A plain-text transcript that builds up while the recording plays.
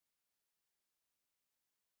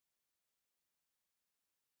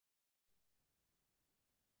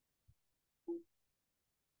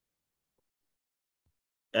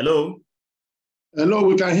Hello? Hello,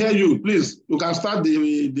 we can hear you. Please, you can start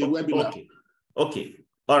the webinar. Okay. Okay.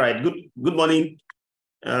 All right. Good morning,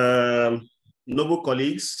 noble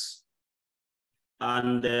colleagues,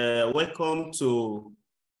 and welcome to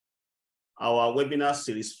our webinar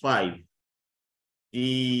series 5.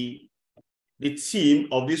 The theme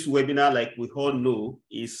of this webinar, like we all know,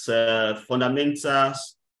 is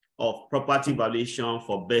fundamentals of property valuation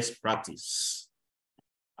for best practice.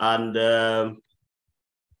 And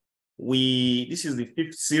this is the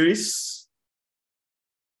 5th series.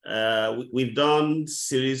 We've done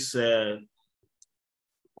series 1,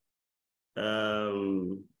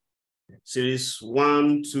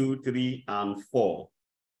 2, 3, and 4.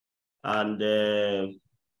 And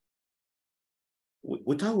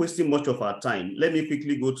without wasting much of our time, let me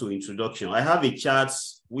quickly go to introduction. I have a chart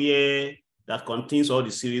that contains all the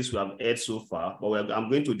series we have heard so far, but I'm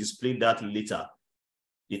going to display that later,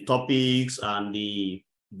 the topics and the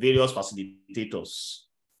various facilitators.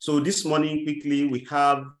 So this morning, quickly, we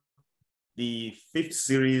have the 5th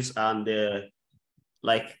series, and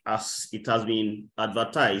like as it has been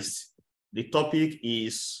advertised, the topic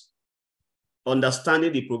is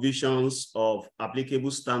understanding the provisions of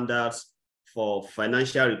applicable standards for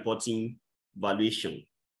financial reporting valuation.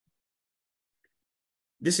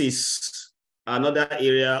 This is another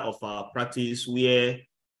area of our practice where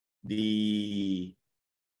we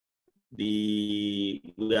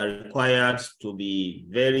are required to be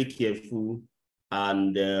very careful,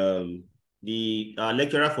 and our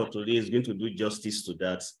lecturer for today is going to do justice to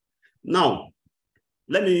that. Now,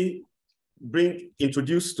 let me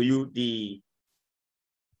introduce to you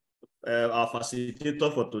our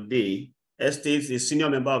facilitator for today. Estate is a senior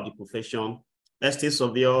member of the profession, estate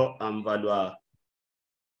surveyor and valuer,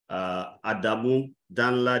 Adamu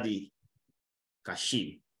Danladi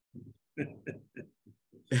Kashim.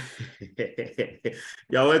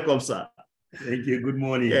 You're welcome, sir. Thank you. Good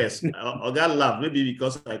morning. Yes, Oga laugh, maybe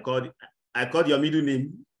because I called your middle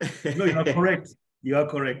name. No, you are correct. You are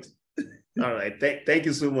correct. All right. Thank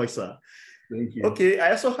you so much, sir. Thank you. Okay,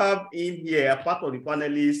 I also have in here a part of the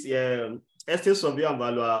panelists, estate surveyor and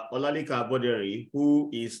valuer Olalika Aboderi, who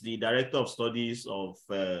is the director of studies of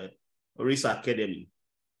Risk Academy,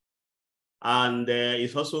 and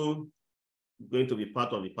is also going to be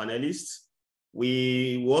part of the panelists.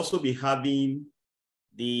 We will also be having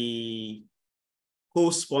the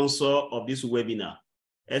co-sponsor of this webinar,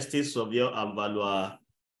 estate surveyor and valuer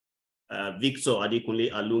Victor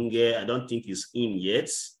Adekunle Alunge. I don't think he's in yet.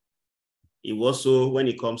 He also, when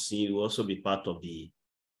he comes in, he will also be part of the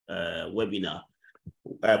webinar,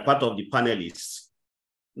 part of the panelists.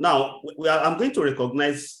 Now, I'm going to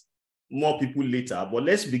recognize more people later, but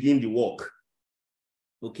let's begin the work.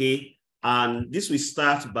 Okay, and this will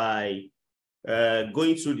start by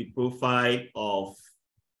going through the profile of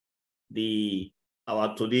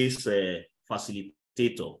our today's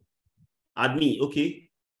facilitator. Admin, okay?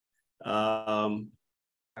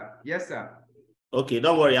 Yes, sir. Okay,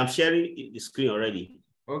 don't worry, I'm sharing the screen already.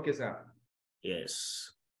 Okay, sir.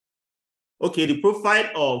 Yes. Okay, the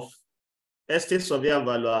profile of estate surveyor and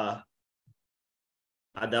valuer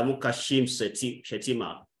Adamu Kashim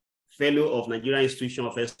Shetima, fellow of Nigerian Institution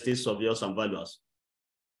of Estate Surveyors and Valuers.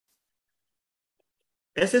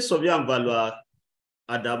 Estate surveyor and valuer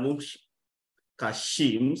Adamu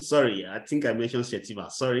Kashim, sorry, I think I mentioned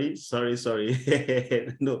Shetima. Sorry.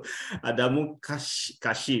 No, Adamu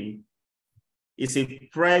Kashim is a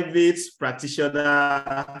private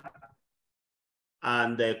practitioner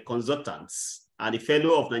and consultant, and a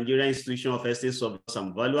fellow of Nigerian Institution of Estate Surveyors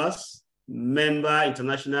and Valuers, member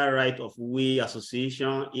International Right of Way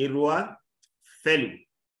Association, IRWA, fellow,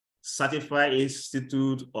 Certified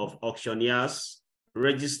Institute of Auctioneers,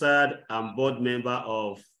 registered and board member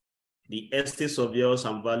of the Estate Surveyors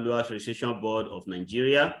and Valuers Registration Board of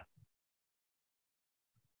Nigeria,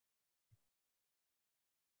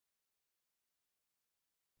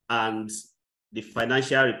 and the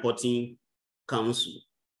Financial Reporting Council.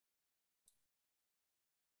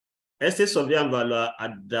 Estate surveyor and valuer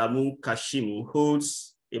Adamu Kasimu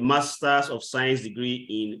holds a Master's of Science degree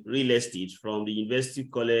in Real Estate from the University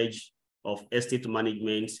College of Estate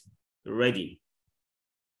Management, Reading,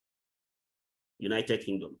 United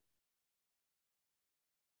Kingdom.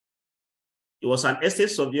 He was an estate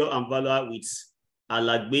surveyor and valuer with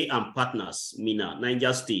Alagbe and Partners, Mina,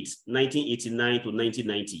 Niger State, 1989 to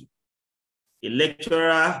 1990. A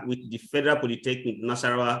lecturer with the Federal Polytechnic,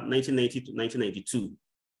 Nasarawa, 1990 to 1992.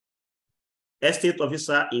 Estate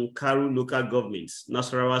officer in Karu Local Government,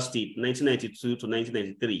 Nasarawa State, 1992 to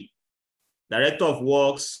 1993. Director of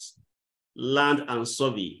Works, Land and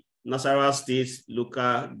Survey, Nasarawa State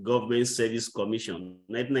Local Government Service Commission,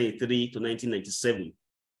 1993 to 1997,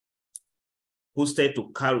 hosted to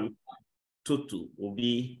Karu, Tutu,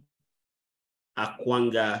 Obi,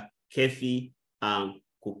 Akwanga, Kefi, and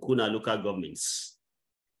Kukuna local governments.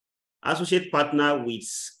 Associate partner with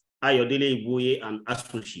Ayodele Iboye and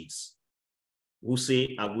Associates,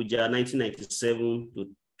 Wuse, Abuja, 1997 to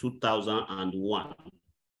 2001.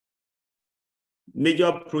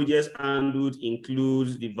 Major projects handled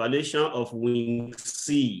include the valuation of Wing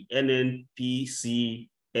C NNPC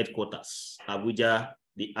headquarters, Abuja,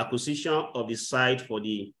 the acquisition of the site for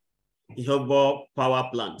the Ihobo power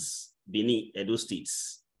plants, Benin, Edo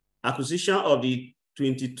States, acquisition of the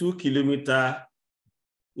 22-kilometer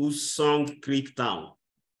Usong Creek Town,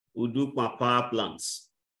 Udukwa power plants,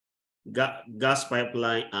 gas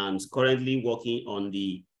pipeline, and currently working on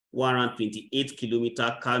the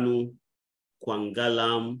 128-kilometer Kanu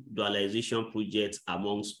Kwangalam dualization project,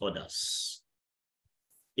 amongst others.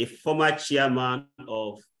 A former chairman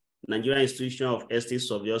of Nigerian Institution of Estate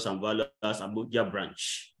Surveyors and Valuers Abuja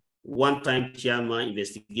branch, one-time chairman,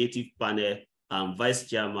 investigative panel, and vice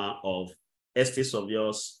chairman of Estate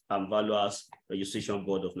Surveyors and Valuers Registration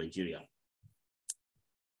Board of Nigeria.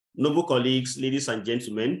 Noble colleagues, ladies and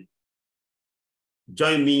gentlemen,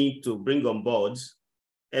 join me to bring on board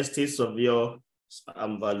Estate Surveyor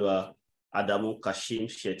and Valuer Adamu Kashim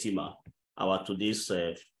Shetima, our today's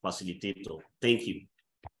facilitator. Thank you.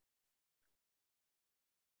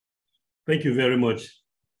 Thank you very much.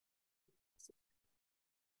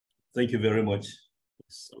 Thank you very much.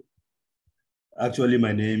 Actually,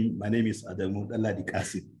 my name is Adamu Danladi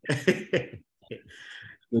Kasimu.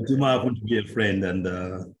 Shetima happened to be a friend,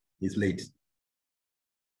 and he's late.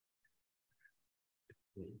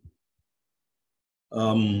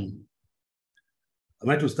 Am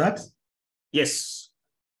I to start? Yes.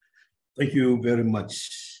 Thank you very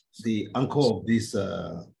much. The anchor of this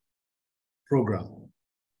program.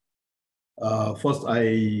 First,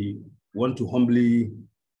 I want to humbly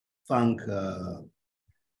thank the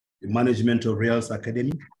management of Reals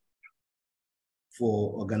Academy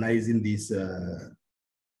for organizing this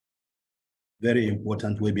very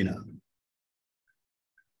important webinar.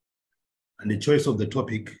 And the choice of the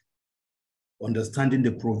topic, understanding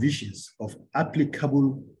the provisions of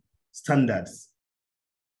applicable standards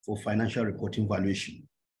for financial reporting valuation,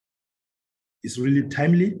 is really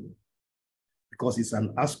timely because it's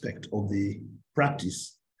an aspect of the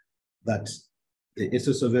practice that the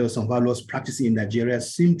estate surveyors and valuers practicing in Nigeria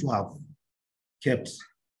seem to have kept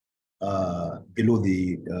below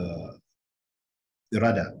the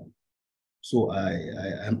radar. So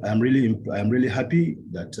I'm really happy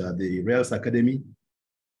that the Reals Academy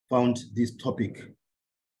found this topic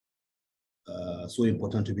so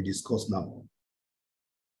important to be discussed now.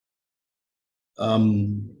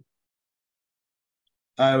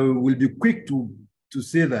 I will be quick to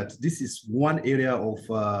say that this is one area of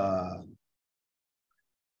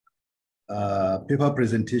paper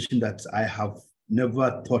presentation that I have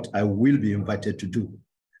never thought I will be invited to do,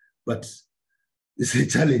 but it's a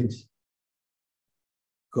challenge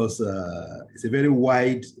because it's a very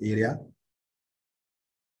wide area.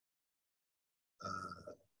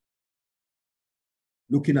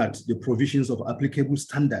 Looking at the provisions of applicable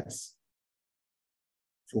standards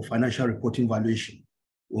for financial reporting valuation.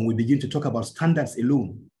 When we begin to talk about standards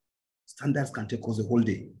alone, standards can take us a whole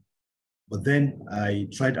day. But then I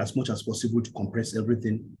tried as much as possible to compress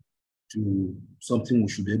everything to something we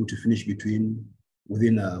should be able to finish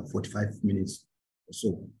within 45 minutes or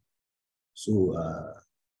so. So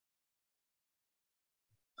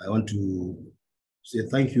I want to say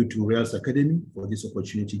thank you to Reals Academy for this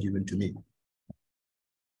opportunity given to me.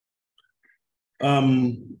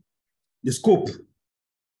 The scope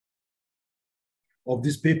of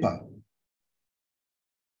this paper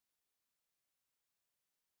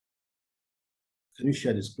Can you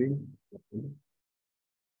share the screen?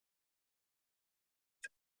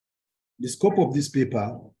 The scope of this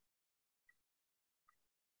paper,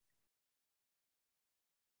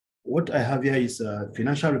 what I have here is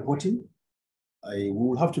financial reporting. We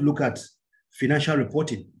will have to look at financial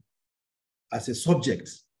reporting as a subject,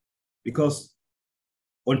 because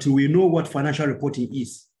until we know what financial reporting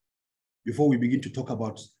is, before we begin to talk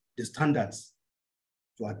about the standards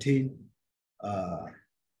to attain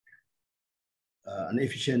an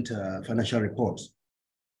efficient financial report,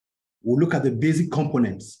 we'll look at the basic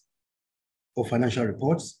components of financial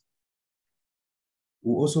reports.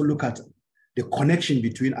 We'll also look at the connection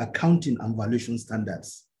between accounting and valuation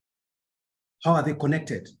standards. How are they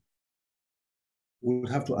connected?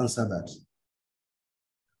 We'll have to answer that.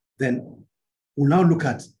 Then we'll now look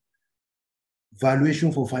at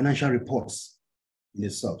valuation for financial reports in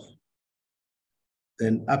itself.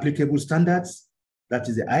 Then applicable standards, that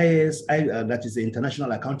is the IAS, that is the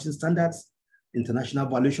International Accounting Standards, International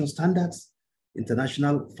Valuation Standards,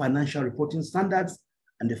 International Financial Reporting Standards,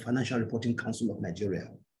 and the Financial Reporting Council of Nigeria.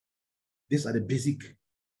 These are the basic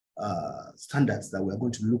standards that we're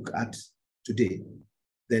going to look at today.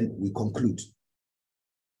 Then we conclude.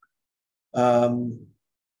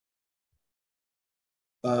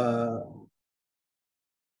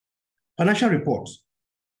 Financial report.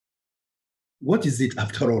 What is it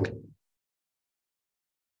after all?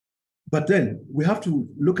 But then we have to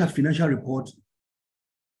look at financial report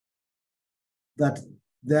that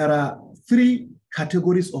there are 3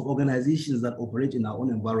 categories of organizations that operate in our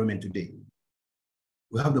own environment today.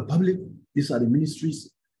 We have the public, these are the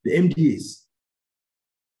ministries, the MDAs.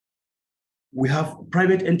 We have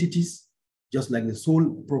private entities, just like the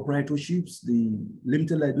sole proprietorships, the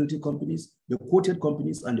limited liability companies, the quoted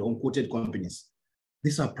companies, and the unquoted companies.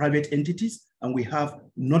 These are private entities, and we have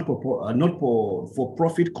not-for-profit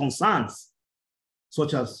concerns,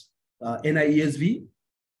 such as NIESV,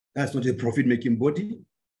 that's not a profit-making body,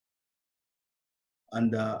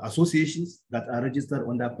 and associations that are registered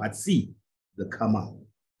under Part C, the KAMA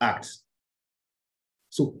Act.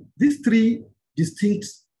 So these 3 distinct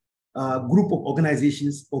group of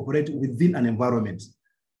organizations operate within an environment,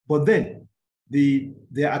 but then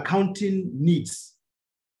their accounting needs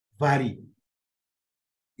vary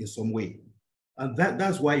in some way. And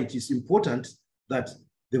that's why it is important that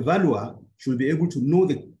the valuer should be able to know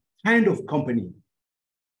the kind of company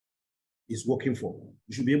is working for.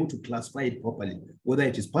 You should be able to classify it properly, whether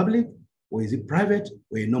it is public or is it private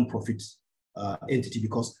or a non-profit entity,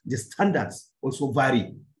 because the standards also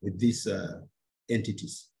vary with these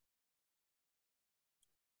entities.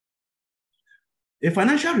 A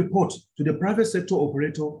financial report to the private sector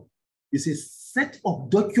operator is a set of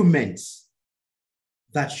documents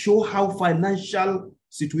that show how financial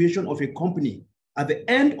situation of a company at the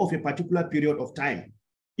end of a particular period of time,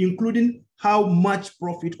 including how much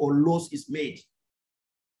profit or loss is made.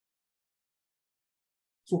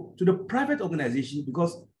 So to the private organization,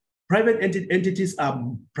 because private entities are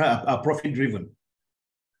profit-driven.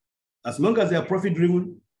 As long as they are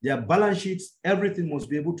profit-driven, their balance sheets, everything must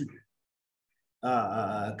be able to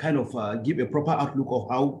give a proper outlook of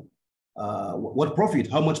how,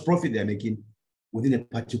 how much profit they're making within a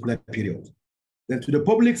particular period. Then to the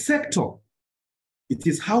public sector, it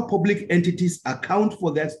is how public entities account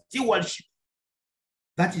for their stewardship.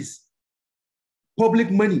 That is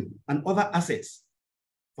public money and other assets.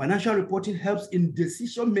 Financial reporting helps in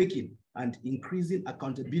decision-making and increasing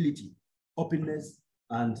accountability, openness,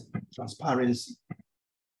 and transparency.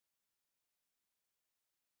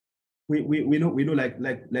 We know like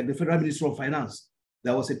the Federal Ministry of Finance,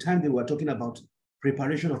 there was a time they were talking about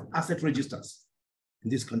preparation of asset registers in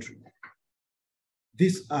this country.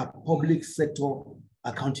 These are public sector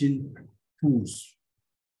accounting tools.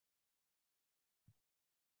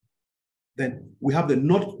 Then we have the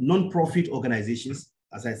non-profit organizations,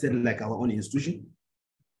 as I said, like our own institution.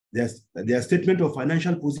 Their statement of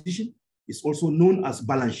financial position is also known as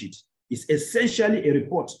balance sheet. It's essentially a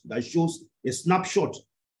report that shows a snapshot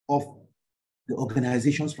of the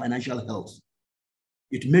organization's financial health.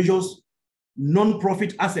 It measures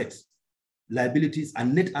non-profit assets, liabilities,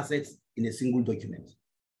 and net assets in a single document.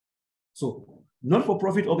 So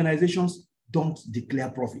not-for-profit organizations don't declare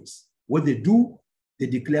profits. What they do, they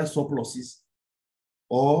declare surpluses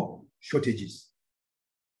or shortages.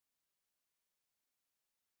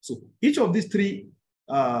 So each of these 3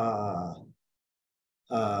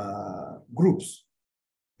 groups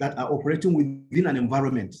that are operating within an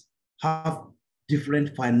environment have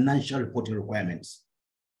different financial reporting requirements.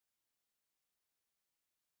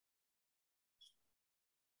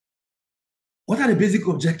 What are the basic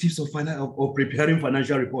objectives of preparing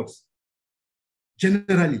financial reports?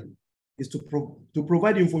 Generally, is to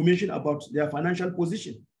provide information about their financial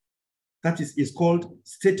position. That is called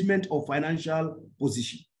statement of financial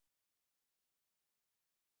position.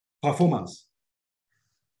 Performance.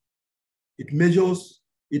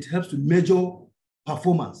 It helps to measure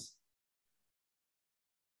performance.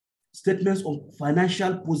 Statements of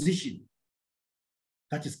financial position,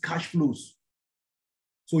 that is cash flows.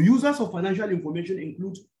 So users of financial information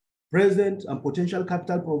include present and potential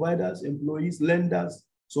capital providers, employees, lenders,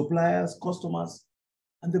 suppliers, customers,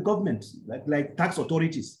 and the government, like tax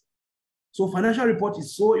authorities. So financial report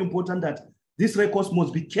is so important that these records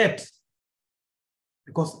must be kept,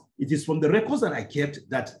 because it is from the records that are kept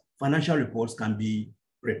that financial reports can be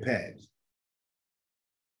prepared.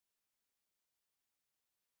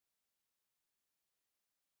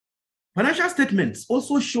 Financial statements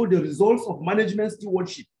also show the results of management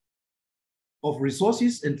stewardship of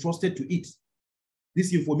resources entrusted to it.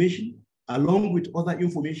 This information, along with other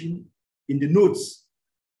information in the notes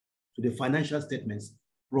to the financial statements,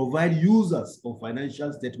 provide users of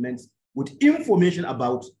financial statements with information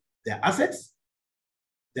about their assets,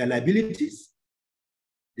 their liabilities,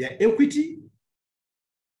 their equity,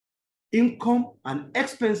 income, and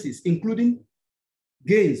expenses, including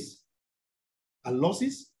gains and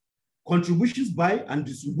losses, contributions by and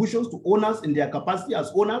distributions to owners in their capacity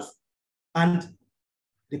as owners, and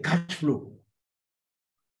the cash flow.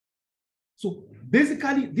 So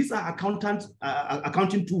basically, these are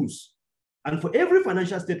accounting tools. And for every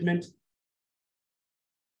financial statement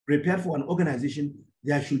prepared for an organization,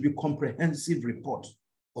 there should be comprehensive report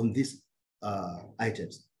on these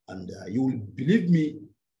items. And you will believe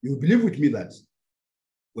with me that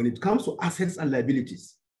when it comes to assets and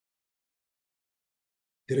liabilities,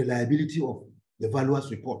 the reliability of the valuer's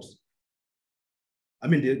reports,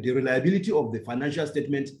 the reliability of the financial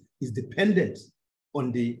statement is dependent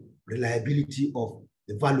on the reliability of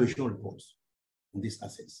the valuation reports on these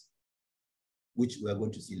assets, which we are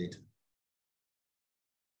going to see later.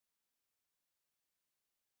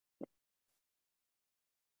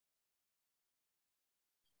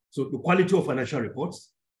 So the quality of financial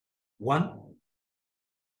reports, one,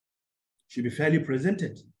 should be fairly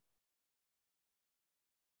presented,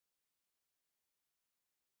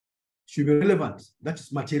 should be relevant, that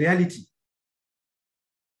is materiality.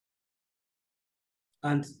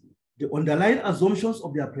 And the underlying assumptions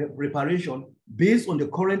of their preparation based on the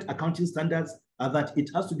current accounting standards are that it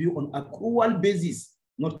has to be on accrual basis,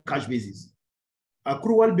 not cash basis.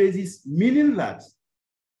 Accrual basis, meaning that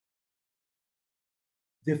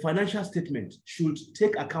the financial statement should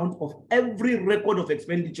take account of every record of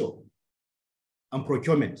expenditure and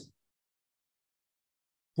procurement,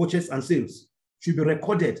 purchase and sales should be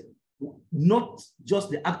recorded, not just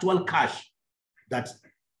the actual cash that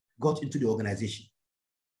got into the organization.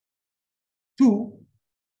 Two,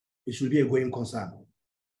 it should be a going concern.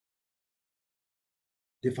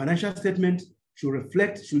 The financial statement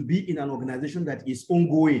should be in an organization that is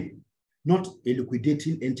ongoing, not a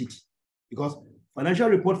liquidating entity, because financial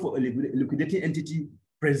report for a liquidating entity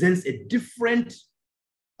presents a different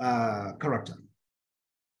character.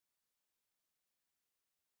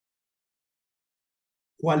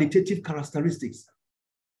 Qualitative characteristics.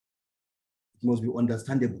 It must be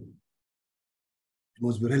understandable. It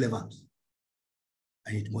must be relevant.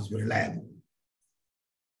 And it must be reliable.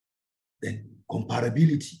 Then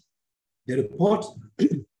comparability. The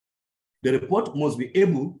report must be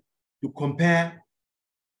able to compare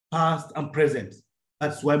past and present.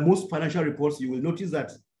 That's why most financial reports, you will notice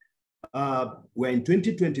that we're in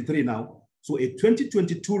 2023 now. So a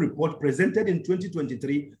 2022 report presented in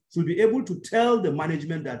 2023 should be able to tell the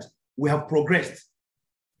management that we have progressed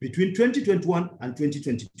between 2021 and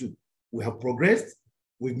 2022. We have progressed.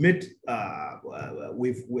 We've made, at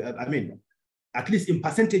least in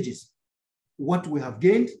percentages, what we have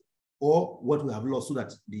gained or what we have lost, so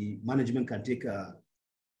that the management can take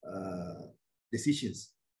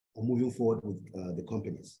decisions on moving forward with the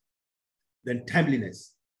companies. Then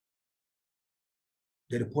timeliness.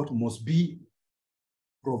 The report must be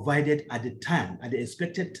provided at the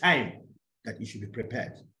expected time that it should be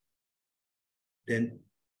prepared. Then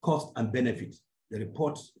cost and benefit. The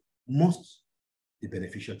report must be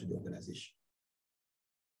beneficial to the organization.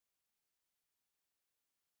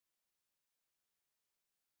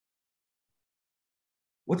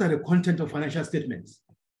 What are the content of financial statements?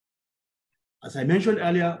 As I mentioned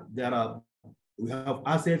earlier, we have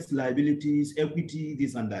assets, liabilities, equity,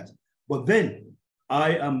 this and that. But then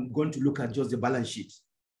I am going to look at just the balance sheet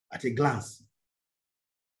at a glance,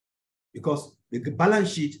 because the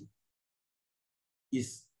balance sheet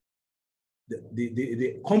is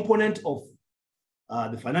the component of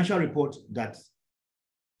the financial report that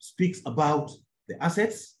speaks about the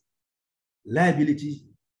assets, liabilities,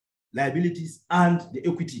 and the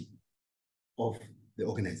equity of the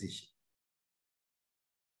organization.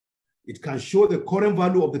 It can show the current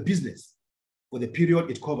value of the business for the period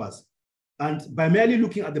it covers. And by merely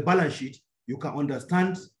looking at the balance sheet, you can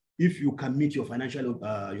understand if you can meet your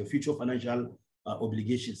future financial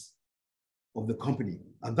obligations of the company.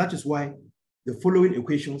 And that is why the following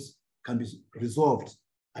equations can be resolved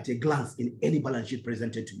at a glance in any balance sheet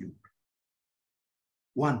presented to you.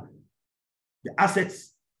 One, the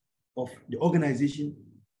assets of the organization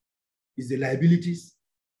is the liabilities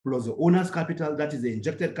plus the owner's capital, that is the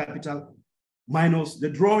injected capital, minus the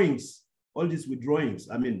drawings, all this with drawings.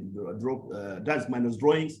 That's minus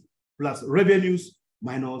drawings, plus revenues,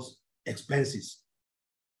 minus expenses.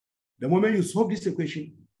 The moment you solve this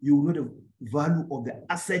equation, you will know the value of the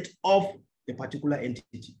asset of a particular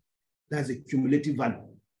entity. That's a cumulative value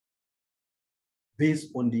based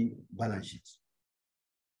on the balance sheet.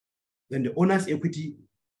 Then the owner's equity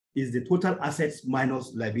is the total assets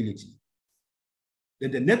minus liability.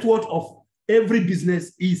 Then the net worth of every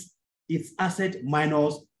business is its asset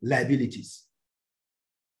minus liabilities.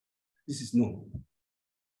 This is known.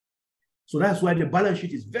 So that's why the balance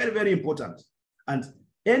sheet is very, very important. And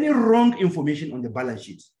any wrong information on the balance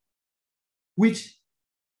sheet, which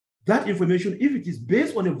that information, if it is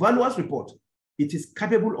based on a valuer's report, it is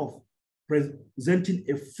capable of presenting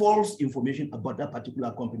a false information about that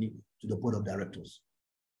particular company to the board of directors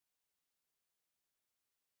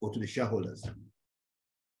or to the shareholders.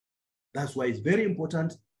 That's why it's very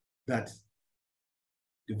important that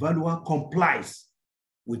the valuer complies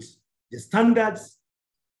with the standards,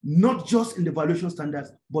 not just in the valuation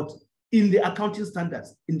standards, but in the accounting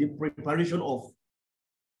standards, in the preparation of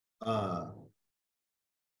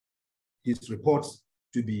his reports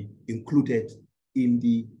to be included in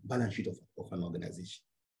the balance sheet of an organization.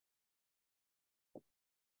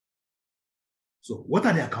 So what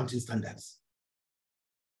are the accounting standards?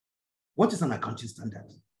 What is an accounting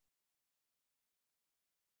standard?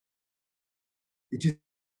 It is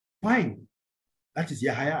fine. That is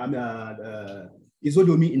Yahaya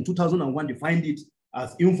Izodomi in 2001 defined it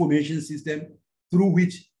as information system through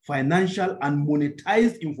which financial and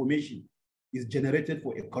monetized information is generated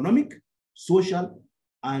for economic, social,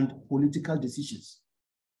 and political decisions.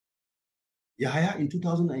 Yahaya in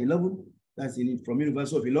 2011, that's from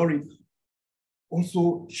University of Ilorin,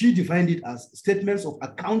 also she defined it as statements of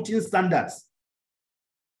accounting standards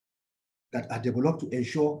that are developed to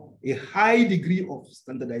ensure a high degree of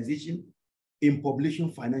standardization in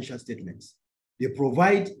publishing financial statements. They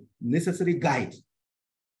provide necessary guide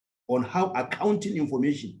on how accounting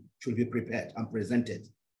information should be prepared and presented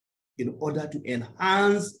in order to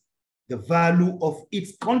enhance the value of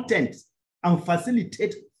its content and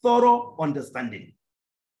facilitate thorough understanding.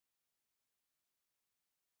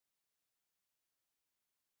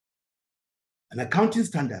 An accounting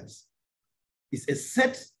standards is a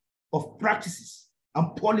set of practices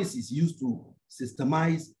and policies used to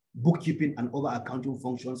systemize bookkeeping and other accounting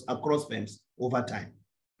functions across firms over time.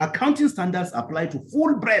 Accounting standards apply to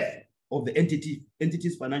full breadth of the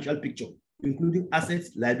entity's financial picture, including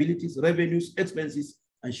assets, liabilities, revenues, expenses,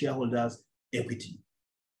 and shareholders' equity.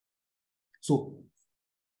 So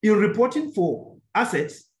in reporting for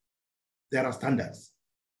assets, there are standards.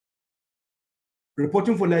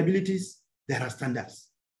 Reporting for liabilities, there are standards.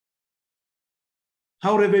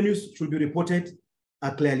 How revenues should be reported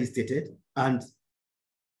are clearly stated, and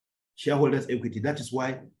shareholders' equity. That is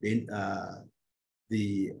why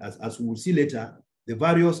as we will see later, the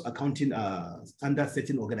various accounting standard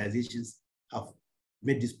setting organizations have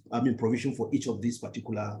made this provision for each of these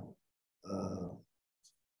particular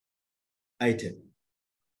items.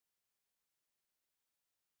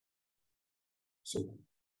 So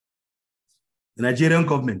the Nigerian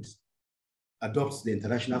government adopts the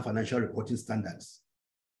International Financial Reporting Standards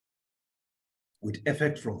with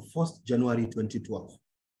effect from 1st January 2012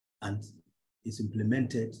 and is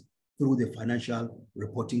implemented through the Financial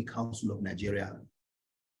Reporting Council of Nigeria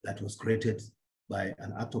that was created by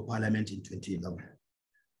an act of parliament in 2011.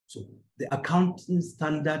 So the accounting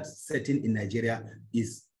standard setting in Nigeria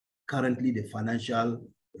is currently the Financial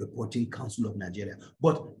Reporting Council of Nigeria.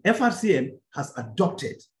 But FRCN has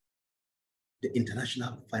adopted the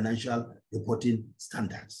International Financial Reporting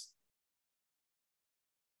Standards.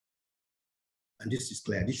 And this is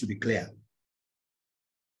clear, this should be clear.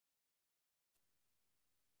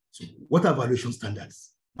 So what are valuation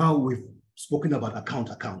standards? Now we've spoken about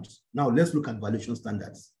accounts. Now let's look at valuation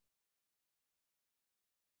standards.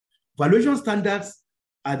 Valuation standards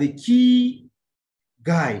are the key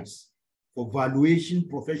guides for valuation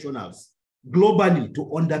professionals globally to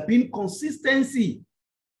underpin consistency,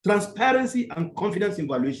 transparency, and confidence in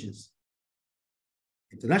valuations.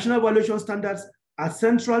 International valuation standards are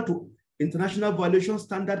central to International Valuation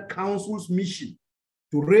Standard Council's mission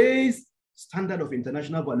to raise standard of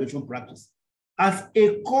international valuation practice as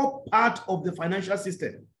a core part of the financial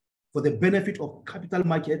system for the benefit of capital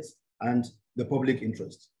markets and the public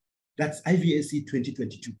interest. That's IVSC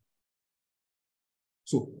 2022.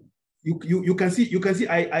 So you can see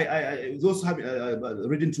those have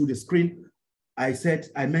reading through the screen. I said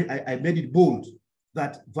I made it bold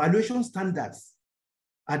that valuation standards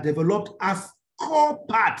are developed as core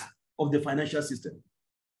part of the financial system.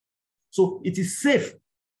 So it is safe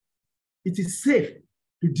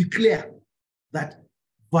to declare that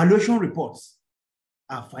valuation reports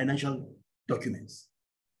are financial documents.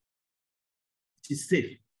 it is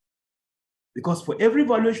safe. Because for every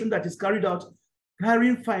valuation that is carried out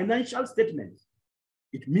carrying financial statements,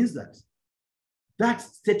 it means that that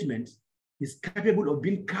statement is capable of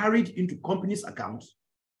being carried into company's accounts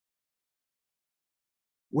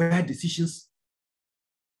where decisions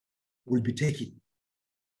will be taken.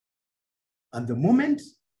 And the moment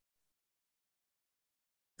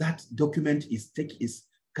that document is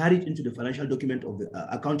carried into the financial document of the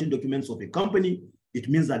accounting documents of a company, it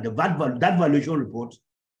means that that valuation report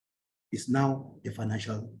is now a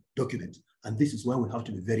financial document. And this is why we have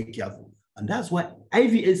to be very careful. And that's why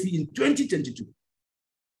IVAC in 2022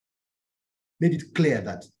 made it clear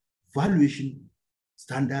that valuation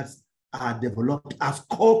standards are developed as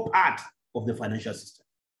core part of the financial system.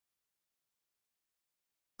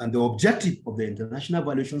 And the objective of the international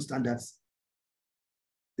valuation standards,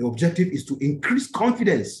 the objective is to increase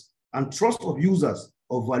confidence and trust of users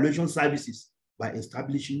of valuation services by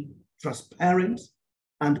establishing transparent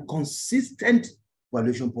and consistent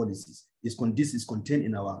valuation policies. This is contained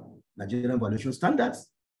in our Nigerian Valuation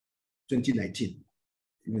Standards 2019.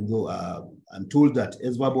 Even though I'm told that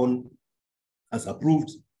ESVABON has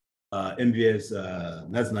approved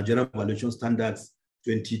MVS, that's Nigerian Valuation Standards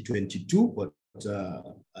 2022, but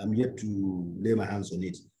I'm yet to lay my hands on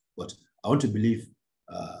it. But I want to believe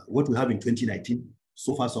what we have in 2019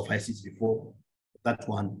 so far suffices before that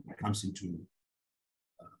one comes into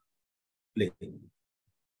play.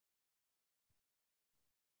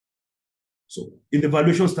 So in the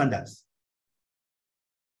valuation standards,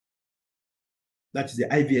 that is the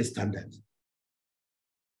IVS standard.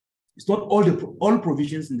 It's not all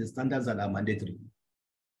provisions in the standards that are mandatory.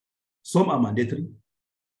 Some are mandatory,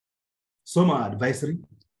 some are advisory,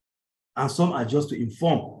 and some are just to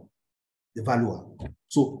inform the valuer.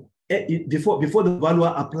 So before the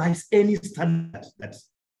valuer applies any standard that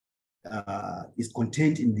is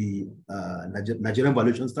contained in the Nigerian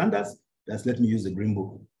Valuation Standards, let me use the Green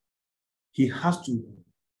Book, he has to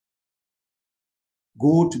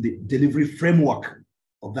go to the delivery framework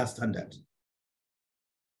of that standard.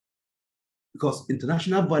 Because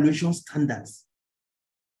international valuation standards,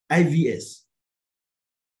 IVS,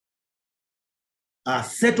 are a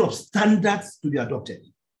set of standards to be adopted.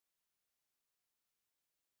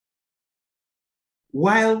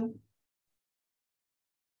 While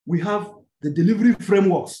we have the delivery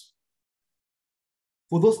frameworks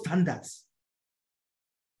for those standards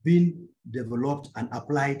being developed and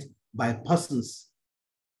applied by persons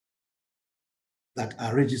that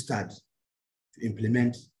are registered to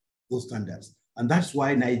implement those standards. And that's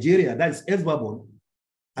why Nigeria, that's ESVABON,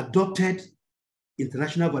 adopted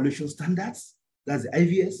international valuation standards, that's the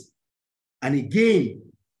IVS, and again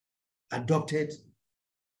adopted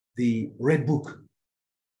the Red Book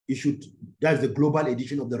issued, that's the global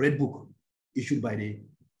edition of the Red Book issued by the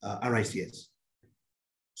RICS.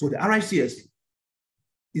 So the RICS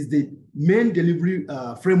is the main delivery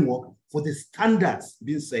framework for the standards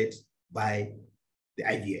being set by the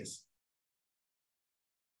IVS.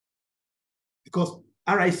 Because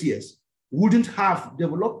RICS wouldn't have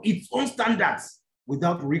developed its own standards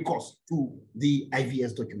without recourse to the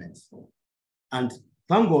IVS documents. And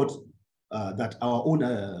thank God that our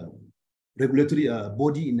own regulatory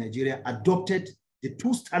body in Nigeria adopted the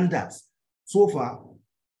two standards so far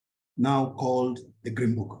now called the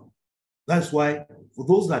Green Book. That's why for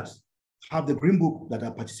those that have the Green Book that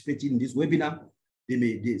are participating in this webinar,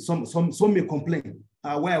 some may complain,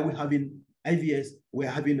 why are we having IVS, we're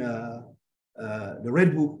having the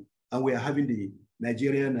Red Book, and we are having the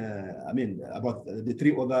Nigerian, about the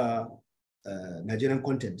three other Nigerian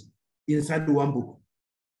content inside the one book.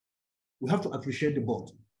 We have to appreciate the board,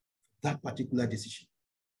 that particular decision,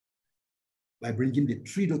 by bringing the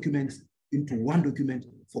three documents into one document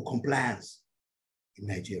for compliance in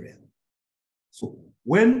Nigeria. So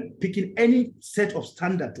when picking any set of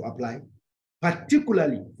standard to apply,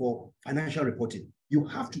 particularly for financial reporting, you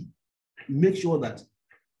have to make sure that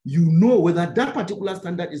you know whether that particular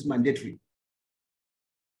standard is mandatory.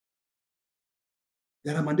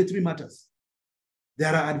 There are mandatory matters,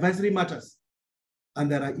 there are advisory matters, and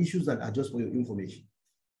there are issues that are just for your information.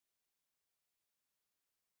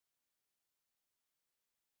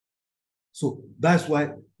 So that's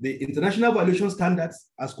why the international valuation standards,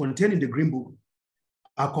 as contained in the Green Book,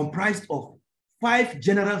 are comprised of 5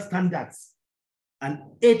 general standards and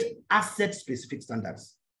 8 asset-specific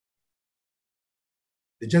standards.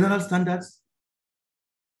 The general standards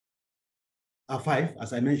are 5,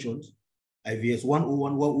 as I mentioned, IVS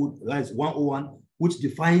 101, which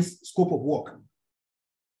defines scope of work.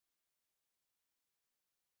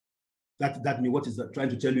 That means what is trying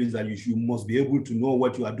to tell you is that you must be able to know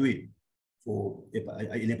what you are doing.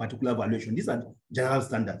 in a particular valuation. These are general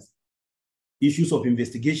standards. Issues of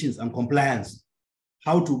investigations and compliance,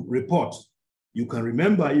 how to report. You can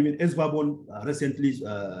remember even SVABON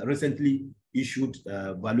recently issued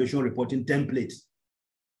valuation reporting templates.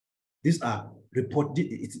 These are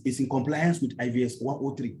it's in compliance with IVS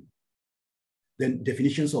 103. Then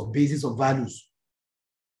definitions of basis of values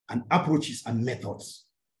and approaches and methods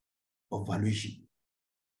of valuation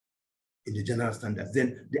in the general standards.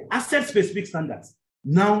 Then the asset-specific standards.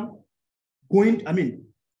 Now,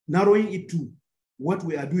 narrowing it to what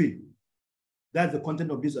we are doing. That's the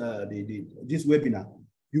content of this this webinar.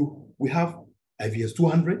 We have IVS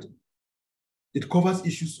 200. It covers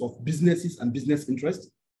issues of businesses and business interests.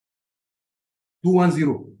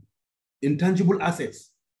 210, intangible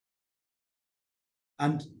assets.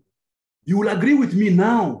 And you will agree with me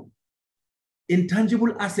now,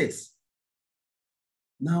 intangible assets.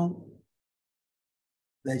 Now,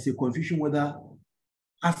 there is a confusion whether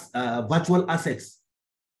virtual assets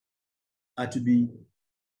are to be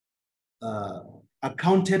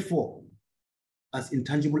accounted for as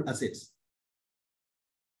intangible assets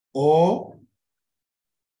or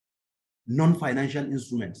non-financial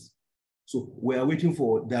instruments. So we are waiting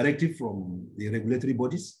for directive from the regulatory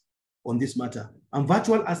bodies on this matter. And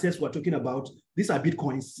virtual assets we're talking about, these are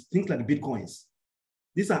Bitcoins, things like Bitcoins.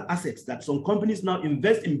 These are assets that some companies now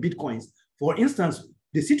invest in Bitcoins. For instance,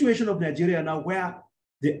 the situation of Nigeria now where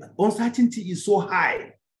the uncertainty is so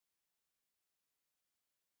high,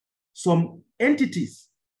 some entities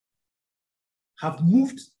have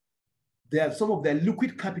moved some of their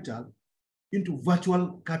liquid capital into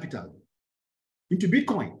virtual capital, into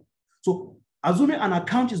Bitcoin. So assuming an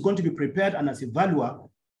account is going to be prepared and as a valuer,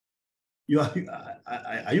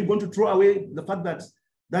 are you going to throw away the fact that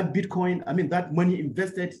that Bitcoin, that money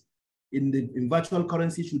invested in virtual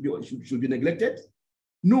currency should be neglected?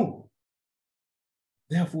 No.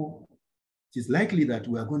 Therefore, it is likely that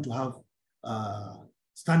we are going to have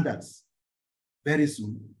standards very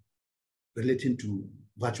soon relating to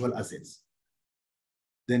virtual assets.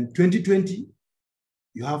 Then 2020,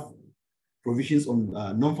 you have provisions on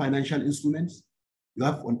non-financial instruments, you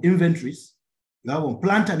have on inventories, you have on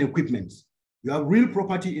plant and equipment, you have real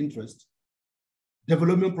property interest,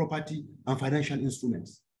 development property, and financial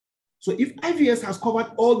instruments. So if IVS has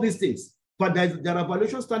covered all these things, but there are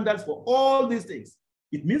valuation standards for all these things,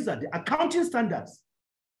 it means that the accounting standards,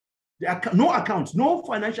 no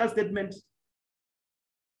financial statement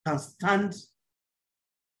can stand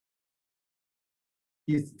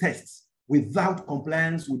its tests without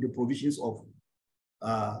compliance with the provisions of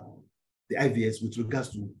the IVS with regards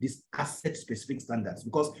to these asset-specific standards,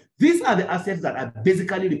 because these are the assets that are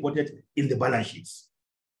basically reported in the balance sheets.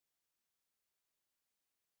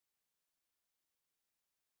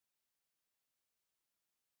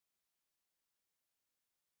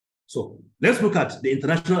 So let's look at the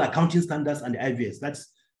international accounting standards and the IVS.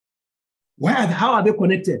 How are they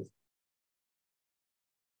connected?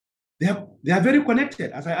 They are very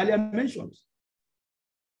connected, as I earlier mentioned.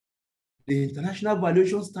 The International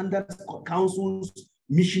Valuation Standards Council's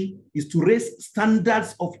mission is to raise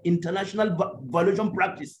standards of international valuation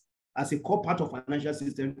practice as a core part of financial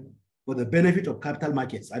system for the benefit of capital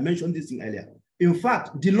markets. I mentioned this thing earlier. In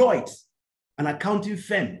fact, Deloitte, an accounting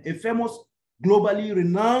firm, a famous globally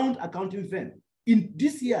renowned accounting firm, in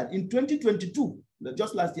this year, in 2022,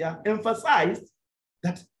 just last year, emphasized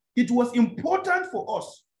that it was important for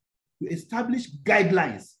us to establish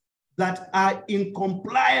guidelines that are in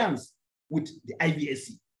compliance with the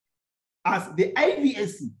IVSC, as the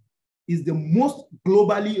IVSC is the most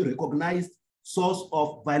globally recognized source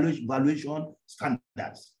of valuation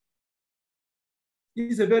standards.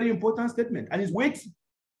 It is a very important statement, and it's weighty.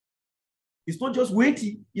 It's not just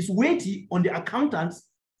weighty, it's weighty on the accountants,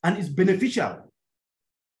 and it's beneficial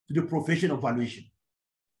to the profession of valuation,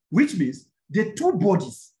 which means the two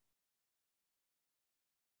bodies,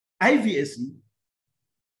 IVSC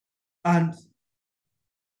and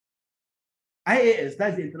IAS,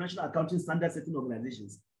 that's the International Accounting Standard Setting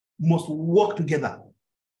Organizations, must work together.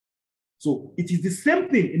 So it is the same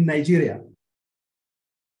thing in Nigeria.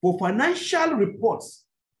 For financial reports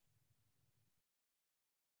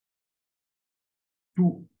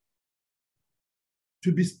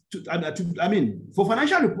for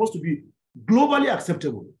financial reports to be globally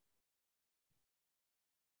acceptable,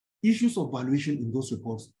 issues of valuation in those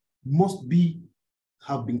reports must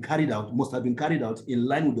have been carried out in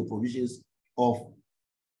line with the provisions of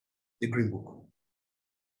the Green Book.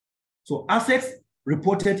 So assets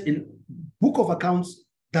reported in Book of Accounts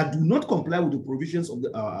that do not comply with the provisions of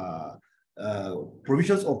the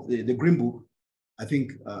the Green Book, I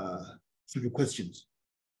think should be questioned.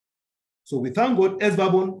 So we thank God,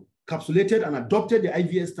 SVABON capsulated and adopted the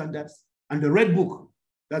IVS standards, and the Red Book,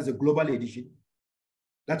 that's the global edition.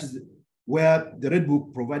 That is where the Red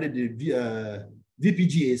Book provided the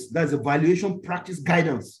VPGAs, that's the Valuation Practice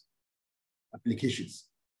Guidance applications,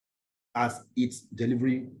 as its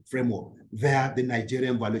delivery framework via the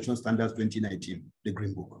Nigerian Valuation Standards 2019, the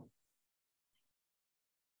Green Book.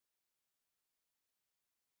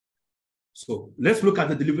 So let's look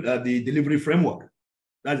at the delivery framework.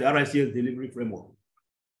 That's the RICS delivery framework.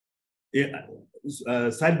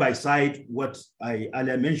 Side by side, what I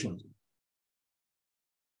earlier mentioned.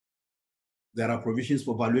 There are provisions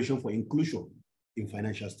for valuation for inclusion in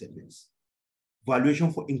financial statements.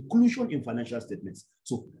 Valuation for inclusion in financial statements.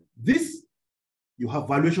 So this, you have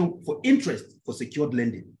valuation for interest for secured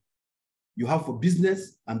lending. You have for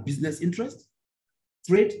business and business interest,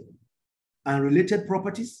 trade and related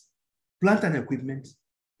properties, plant and equipment,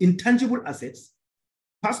 intangible assets,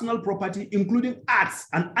 personal property, including arts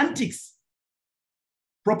and antiques,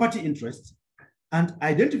 property interest, and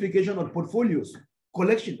identification of portfolios,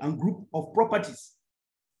 collection and group of properties,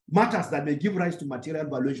 matters that may give rise to material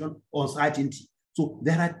valuation or uncertainty. So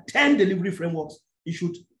there are 10 delivery frameworks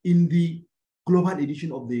issued in the global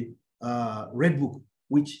edition of the Red Book,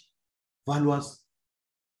 which valuers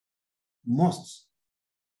must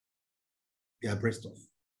be abreast of.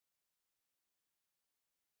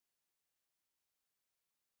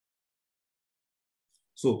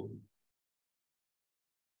 So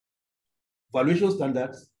valuation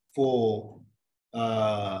standards for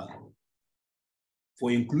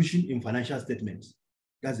inclusion in financial statements.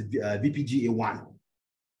 That's VPGA 1.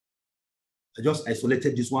 I just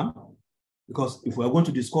isolated this one because if we are going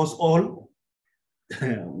to discuss all,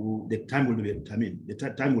 the time will be,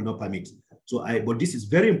 time will not permit. So but this is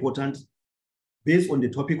very important based on the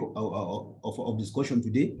topic of discussion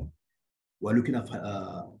today. We're looking at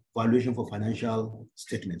valuation for financial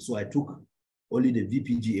statements. So I took only the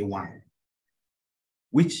VPGA 1,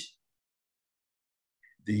 which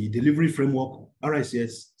the delivery framework,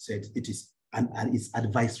 RICS said it is, and it's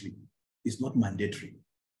advisory. It's not mandatory.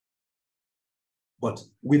 But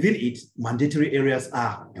within it, mandatory areas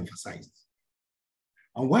are emphasized.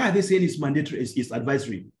 And why are they saying it's mandatory, it's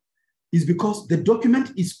advisory? It's because the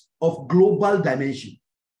document is of global dimension.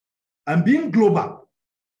 And being global,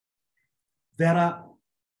 there are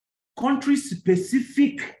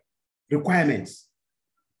country-specific requirements.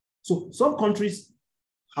 So some countries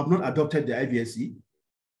have not adopted the IVSC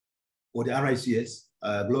or the RICS,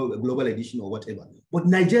 global edition or whatever. But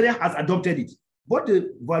Nigeria has adopted it. Both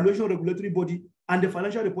the Valuation Regulatory Body and the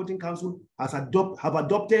Financial Reporting Council have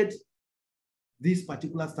adopted these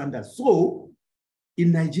particular standards. So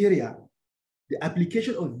in Nigeria, the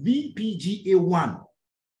application of VPGA 1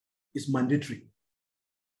 is mandatory.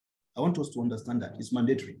 I want us to understand that it's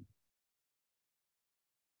mandatory.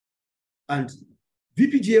 And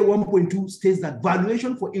VPGA 1.2 states that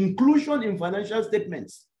valuation for inclusion in financial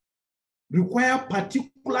statements require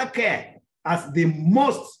particular care as they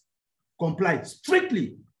must comply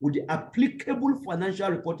strictly with the applicable financial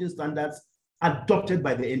reporting standards adopted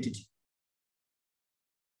by the entity.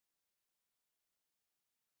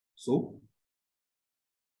 So,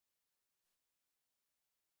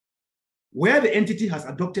 where the entity has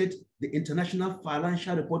adopted the international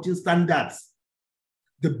financial reporting standards,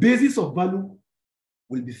 the basis of value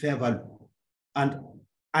will be fair value. And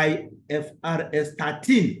IFRS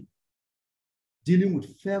 13, dealing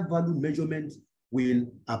with fair value measurement, will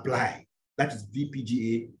apply. That is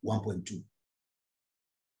VPGA 1.2.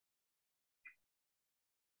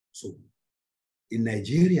 So in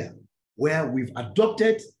Nigeria, where we've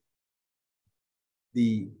adopted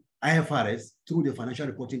the IFRS through the Financial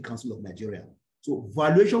Reporting Council of Nigeria, so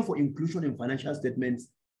valuation for inclusion in financial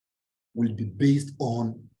statements will be based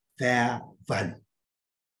on fair value.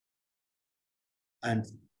 And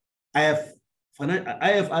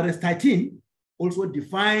IFRS 13 also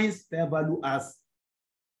defines fair value as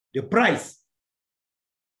the price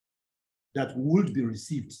that would be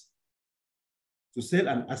received to sell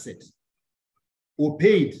an asset or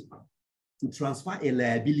paid to transfer a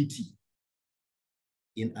liability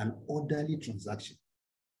in an orderly transaction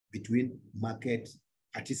between market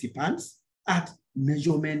participants at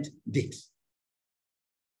measurement date.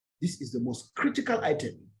 This is the most critical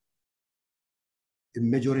item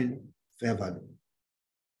in measuring fair value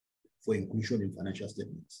for inclusion in financial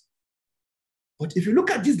statements. But if you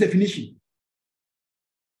look at this definition,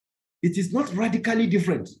 it is not radically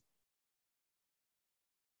different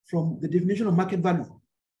from the definition of market value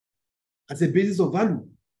as a basis of value,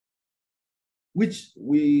 which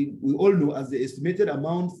we all know as the estimated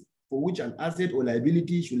amount for which an asset or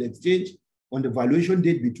liability should exchange on the valuation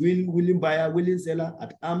date between willing buyer, willing seller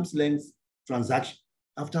at arm's length transaction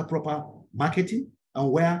after proper marketing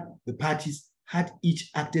and where the parties had each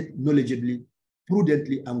acted knowledgeably,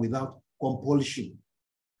 prudently, and without compulsion.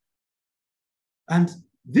 And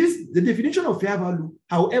the definition of fair value,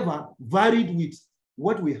 however, varied with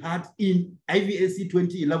what we had in IVAC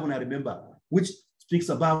 2011, I remember, which speaks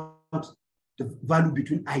about the value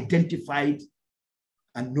between identified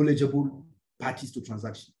and knowledgeable parties to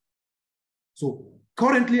transaction. So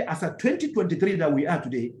currently, as at 2023 that we are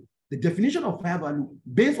today, the definition of fair value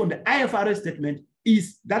based on the IFRS statement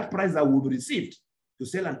is that price that will be received to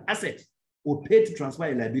sell an asset or pay to transfer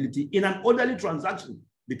a liability in an orderly transaction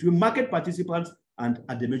between market participants and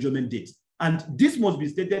at the measurement date. And this must be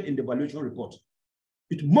stated in the valuation report.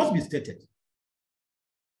 It must be stated.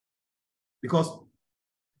 Because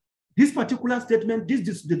this particular statement,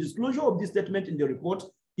 the disclosure of this statement in the report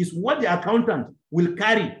is what the accountant will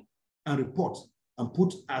carry and report and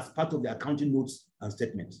put as part of the accounting notes and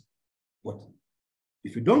statements. But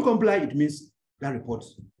if you don't comply, it means that report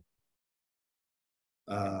is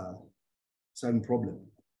having a problem.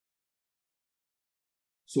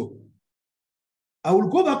 So I will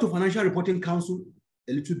go back to Financial Reporting Council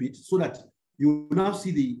a little bit so that you now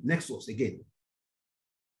see the nexus again.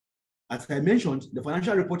 As I mentioned, the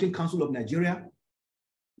Financial Reporting Council of Nigeria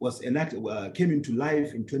was enacted, came into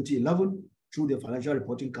life in 2011 through the Financial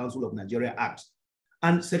Reporting Council of Nigeria Act.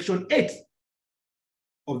 And Section 8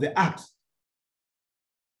 of the Act,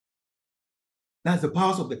 that's the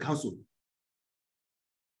powers of the council.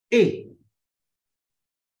 A,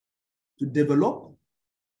 to develop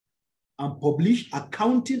and publish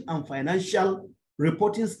accounting and financial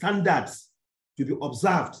reporting standards to be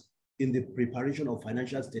observed in the preparation of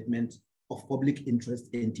financial statements of public interest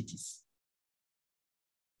entities.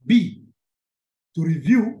 B, to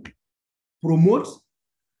review, promote,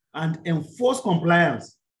 and enforce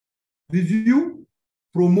compliance. Review,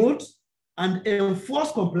 promote, and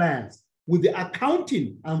enforce compliance with the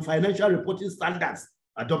accounting and financial reporting standards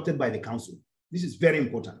adopted by the council. This is very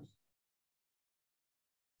important.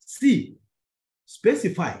 C,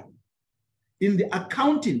 specify in the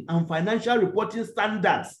accounting and financial reporting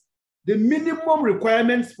standards the minimum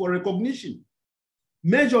requirements for recognition,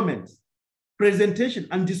 measurement, presentation,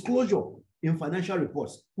 and disclosure in financial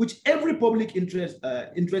reports, which every public interest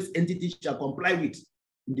entity shall comply with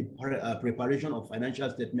in the preparation of financial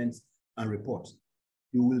statements and reports.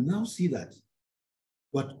 You will now see that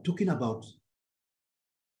what talking about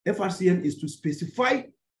FRCN is to specify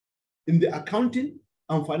in the accounting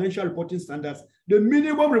and financial reporting standards the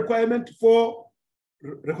minimum requirement for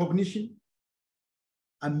recognition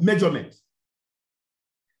and measurement.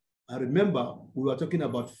 And remember, we were talking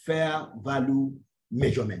about fair value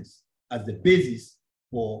measurements as the basis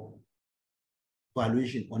for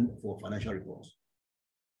valuation for financial reports.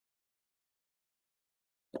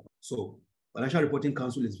 So Financial Reporting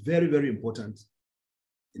Council is very, very important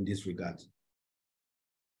in this regard.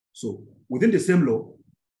 So within the same law,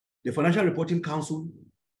 the Financial Reporting Council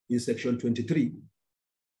in Section 23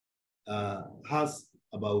 has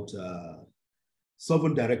about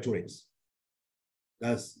 7 directorates.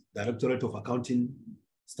 That's Directorate of Accounting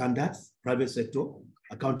Standards, private sector,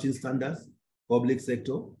 accounting standards, public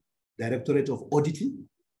sector, Directorate of Auditing,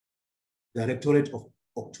 Directorate of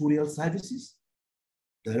Actuarial Services,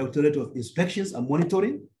 Directorate of Inspections and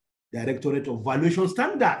Monitoring, Directorate of Valuation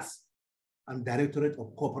Standards, and Directorate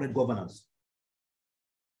of Corporate Governance.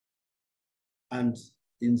 And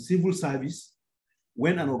in civil service,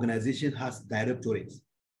 when an organization has directorates,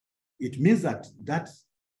 it means that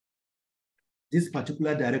this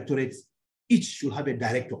particular directorate, each should have a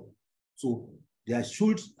director. So there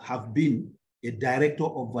should have been a director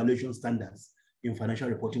of valuation standards in Financial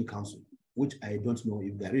Reporting Council, which I don't know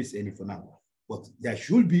if there is any for now, but there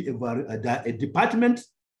should be a department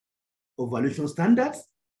of valuation standards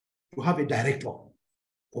to have a director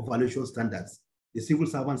of valuation standards. The civil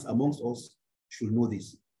servants amongst us should know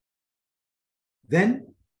this. Then,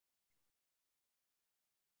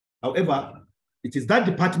 however, it is that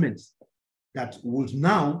department that would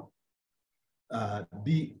now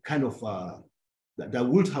be kind of, that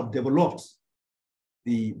would have developed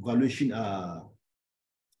the valuation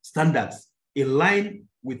standards in line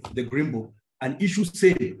with the Green Book and issue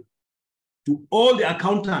same to all the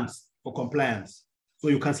accountants for compliance. So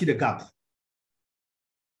you can see the gap.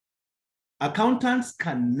 Accountants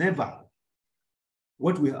can never,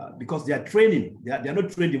 because they are training, they are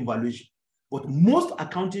not trained in valuation, but most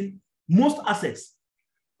accounting, most assets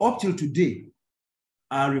up till today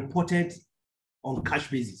are reported on cash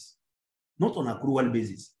basis, not on accrual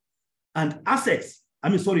basis. And assets,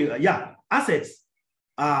 assets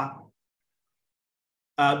are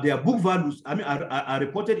their book values, are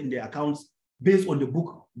reported in their accounts based on the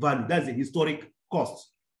book value. That's the historic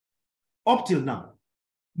cost. Up till now,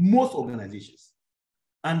 most organizations.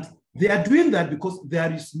 And they are doing that because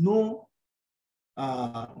there is no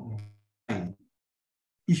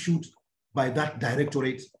issued by that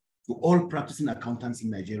directorate to all practicing accountants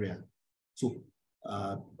in Nigeria. So,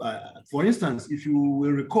 for instance, if you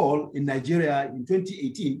will recall, in Nigeria in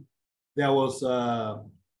 2018, there was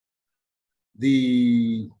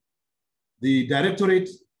the directorate,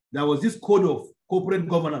 there was this code of corporate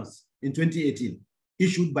governance in 2018,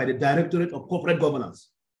 issued by the Directorate of Corporate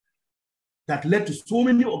Governance, that led to so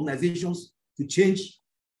many organizations to change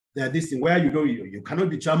this thing, where you cannot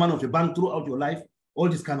be chairman of a bank throughout your life, all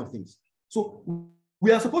these kind of things. So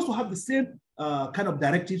we are supposed to have the same kind of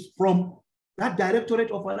directives from that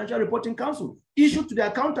Directorate of Financial Reporting Council issued to the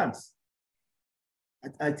accountants.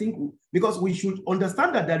 I think because we should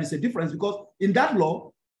understand that there is a difference, because in that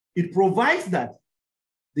law, it provides that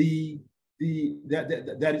the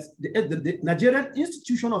Nigerian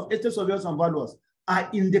Institution of Estate Surveyors and Valuers are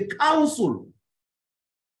in the council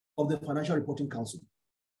of the Financial Reporting Council.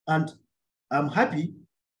 And I'm happy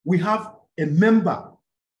we have a member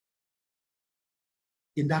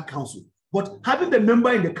in that council. But having the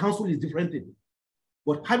member in the council is different thing.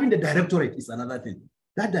 But having the directorate is another thing.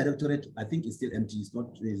 That directorate, I think, is still empty. It's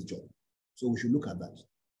not doing its job. So we should look at that.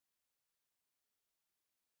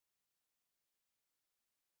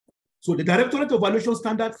 So the Directorate of Valuation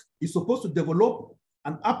Standards is supposed to develop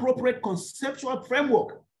an appropriate conceptual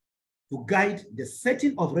framework to guide the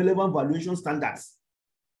setting of relevant valuation standards,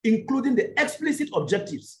 including the explicit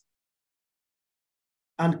objectives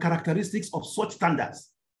and characteristics of such standards.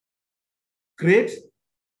 Create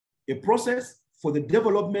a process for the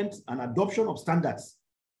development and adoption of standards,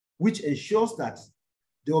 which ensures that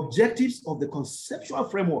the objectives of the conceptual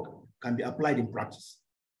framework can be applied in practice.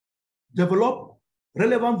 Develop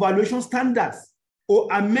relevant valuation standards or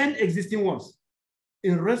amend existing ones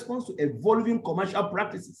in response to evolving commercial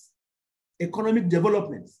practices, economic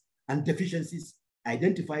developments, and deficiencies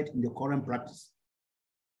identified in the current practice.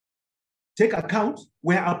 Take account,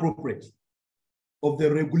 where appropriate, of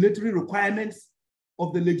the regulatory requirements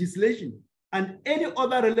of the legislation and any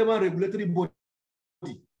other relevant regulatory body,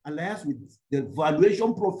 and liaise with the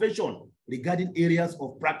valuation profession regarding areas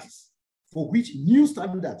of practice for which new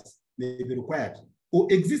standards may be required or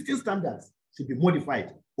existing standards should be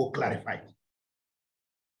modified or clarified.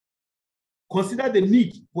 Consider the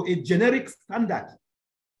need for a generic standard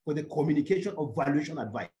for the communication of valuation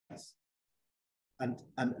advice, and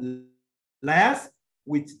liaise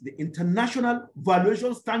with the International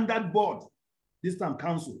Valuation Standard Board, this time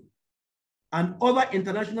Council, and other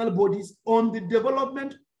international bodies on the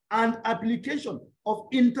development and application of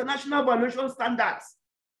international valuation standards.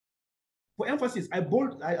 For emphasis, I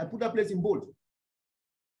put that place in bold.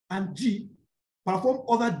 And G, perform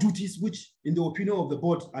other duties which, in the opinion of the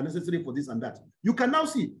board, are necessary for this and that. You can now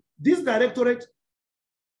see this directorate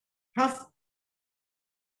has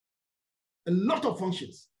a lot of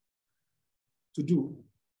functions to do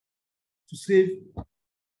to save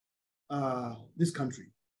this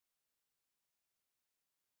country.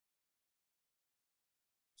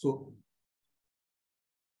 So,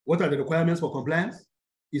 what are the requirements for compliance?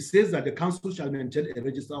 It says that the council shall maintain a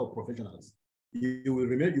register of professionals. You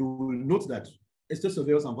will note that estate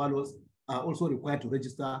surveyors and valuers are also required to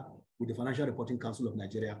register with the Financial Reporting Council of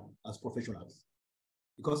Nigeria as professionals,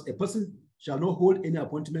 because a person shall not hold any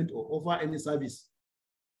appointment or offer any service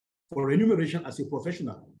for remuneration as a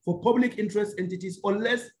professional for public interest entities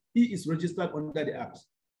unless he is registered under the Act,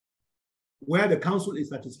 where the council is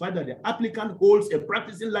satisfied that the applicant holds a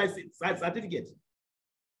practicing license certificate.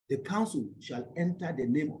 The council shall enter the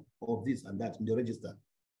name of this and that in the register.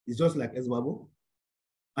 It's just like Esbabo.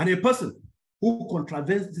 And a person who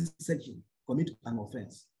contravenes this section commits an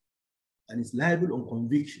offense and is liable on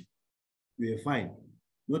conviction to a fine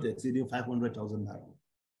not exceeding 500,000 naira,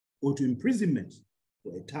 or to imprisonment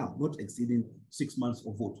for a term not exceeding 6 months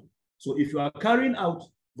of vote. So if you are carrying out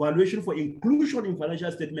valuation for inclusion in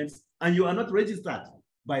financial statements and you are not registered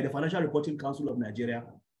by the Financial Reporting Council of Nigeria,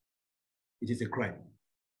 it is a crime.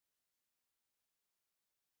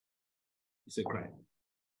 It's a crime.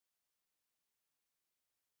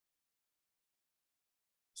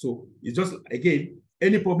 So it's just, again,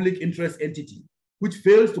 any public interest entity which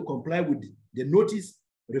fails to comply with the notice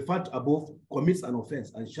referred to above commits an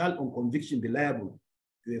offense and shall on conviction be liable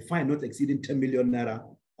to a fine not exceeding 10 million naira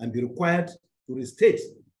and be required to restate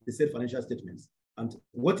the said financial statements. And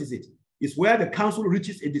what is it? It's where the council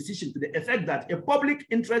reaches a decision to the effect that a public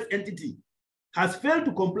interest entity has failed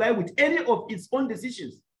to comply with any of its own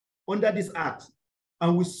decisions under this act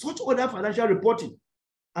and with such other financial reporting,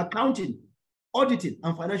 accounting, auditing,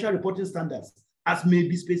 and financial reporting standards as may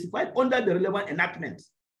be specified under the relevant enactment,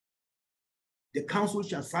 the council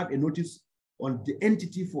shall serve a notice on the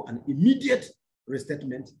entity for an immediate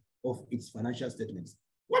restatement of its financial statements.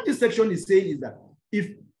 What this section is saying is that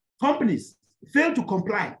if companies fail to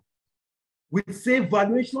comply with, say,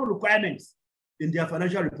 valuation requirements in their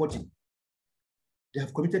financial reporting, they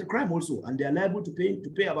have committed crime also, and they are liable to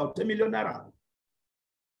pay about 10 million naira.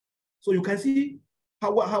 So you can see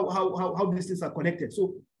how these things are connected.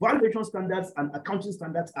 So valuation standards and accounting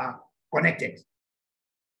standards are connected.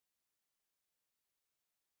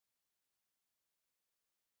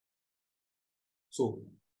 So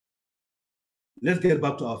let's get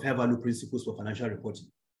back to our fair value principles for financial reporting.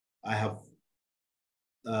 I have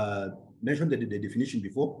mentioned the definition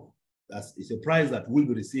before. It's a price that will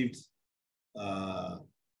be received to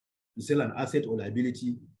sell an asset or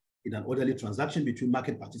liability in an orderly transaction between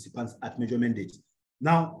market participants at measurement date.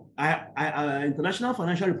 Now, International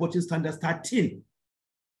Financial Reporting Standards 13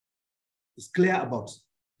 is clear about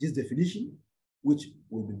this definition, which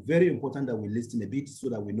will be very important that we listen a bit so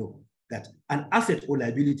that we know that an asset or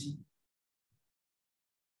liability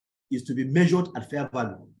is to be measured at fair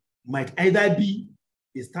value. Might either be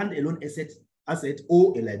a standalone asset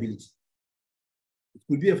or a liability. It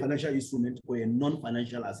could be a financial instrument or a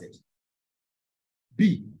non-financial asset.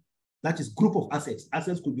 B, that is group of assets.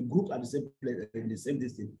 Assets could be grouped at the same place, in the same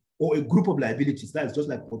distance, or a group of liabilities. That is just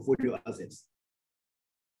like portfolio assets.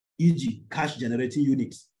 E.g., cash generating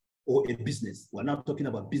units or a business. We're not talking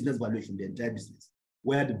about business valuation, the entire business,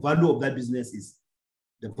 where the value of that business is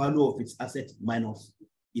the value of its asset minus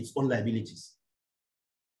its own liabilities.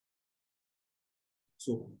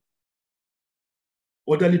 So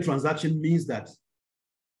orderly transaction means that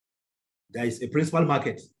there is a principal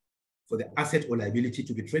market for the asset or liability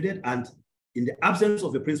to be traded, and in the absence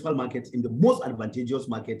of a principal market, in the most advantageous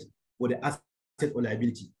market for the asset or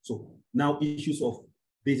liability. So now issues of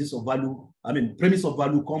basis of value, premise of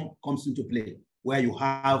value comes into play, where you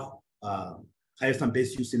have highest and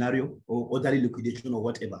best use scenario or orderly liquidation or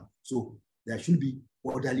whatever. So there should be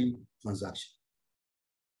orderly transaction.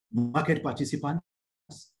 Market participants,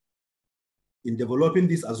 in developing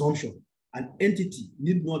this assumption, an entity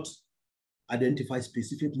need not identify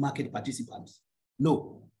specific market participants.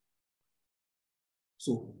 No.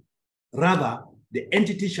 So rather, the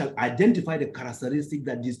entity shall identify the characteristics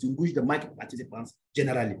that distinguish the market participants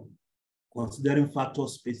generally, considering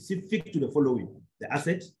factors specific to the following: the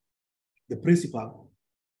asset, the principal,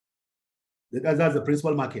 that's the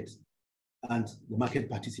principal market, and the market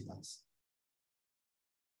participants.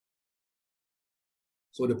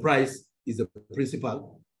 So the price is the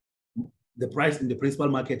principal. The price in the principal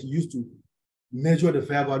market used to measure the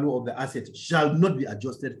fair value of the asset shall not be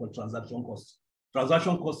adjusted for transaction costs.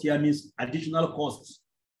 Transaction cost here means additional costs,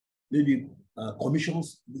 maybe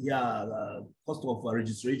commissions, cost of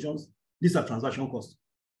registrations. These are transaction costs.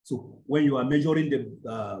 So when you are measuring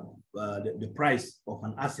the price of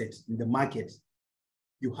an asset in the market,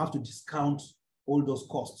 you have to discount all those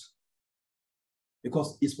costs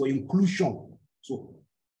because it's for inclusion. So,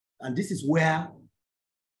 and this is where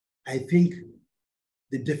I think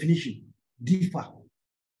the definition differ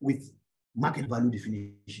with market value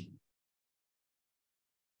definition.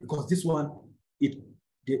 Because this one, it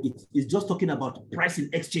is just talking about price in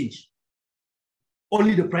exchange.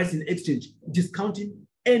 Only the price in exchange, discounting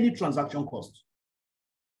any transaction cost.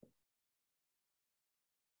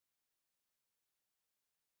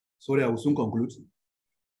 Sorry, I will soon conclude.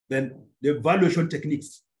 Then the valuation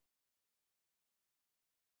techniques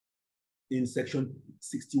in section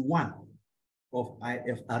 61 of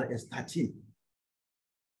IFRS 13,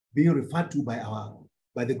 being referred to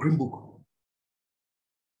by the Green Book.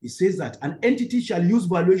 It says that an entity shall use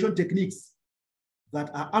valuation techniques that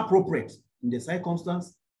are appropriate in the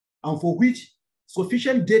circumstance and for which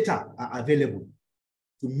sufficient data are available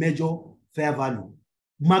to measure fair value,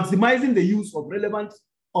 maximizing the use of relevant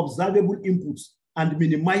observable inputs and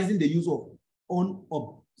minimizing the use of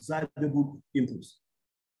unobservable inputs.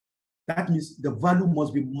 That means the value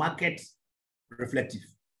must be market reflective,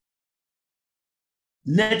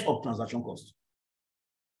 net of transaction cost.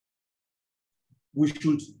 We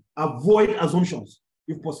should avoid assumptions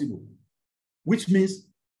if possible, which means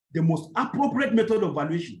the most appropriate method of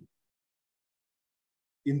valuation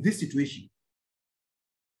in this situation,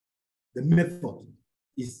 the method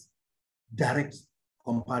is direct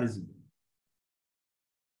comparison.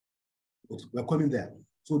 We're coming there.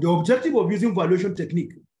 So the objective of using valuation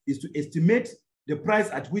technique is to estimate the price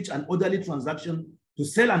at which an orderly transaction to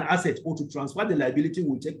sell an asset or to transfer the liability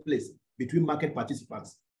will take place between market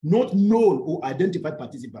participants not known or identified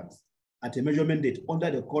participants at a measurement date under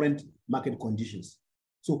the current market conditions.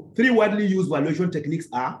 So 3 widely used valuation techniques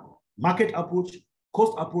are market approach,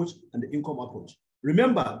 cost approach, and the income approach.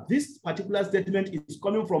 Remember, this particular statement is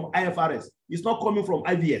coming from IFRS. It's not coming from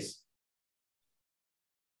IVS.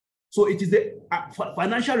 So it is the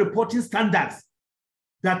financial reporting standards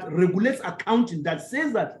that regulates accounting that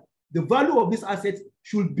says that the value of this asset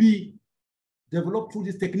should be developed through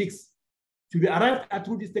these techniques, to be arrived at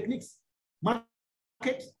through these techniques: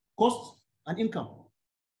 market, cost, and income,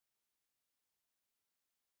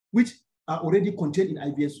 which are already contained in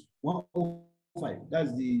IVS 105.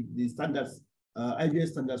 That's the standards, IVS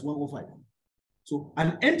standards 105. So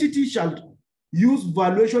an entity shall use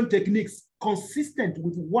valuation techniques consistent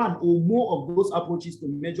with one or more of those approaches to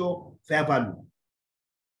measure fair value.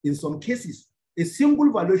 In some cases, a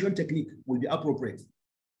single valuation technique will be appropriate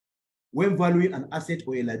when valuing an asset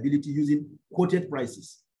or a liability using quoted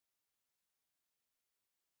prices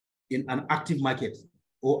in an active market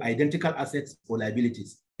or identical assets or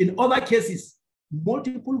liabilities. In other cases,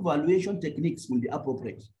 multiple valuation techniques will be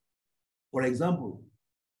appropriate. For example,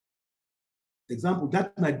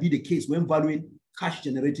 that might be the case when valuing cash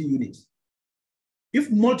generating units. If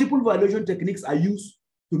multiple valuation techniques are used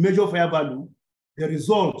to measure fair value, the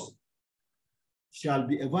results shall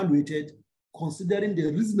be evaluated considering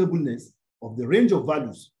the reasonableness of the range of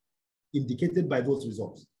values indicated by those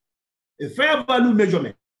results. A fair value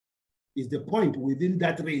measurement is the point within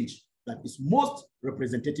that range that is most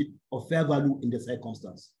representative of fair value in the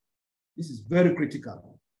circumstance. This is very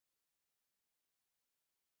critical.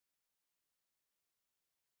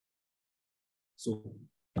 So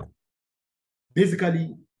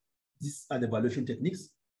basically, these are the valuation techniques,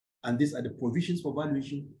 and these are the provisions for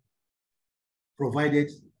valuation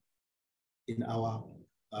provided in our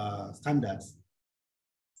standards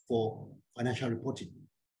for financial reporting.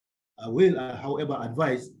 I will, however,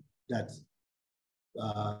 advise that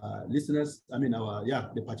listeners,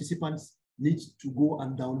 the participants need to go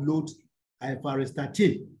and download IFRS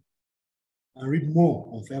 13 and read more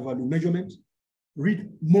on fair value measurement, read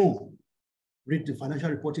the Financial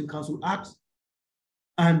Reporting Council Act,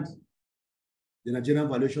 and the Nigerian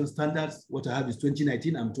Valuation Standards. What I have is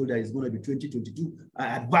 2019. I'm told that it's going to be 2022.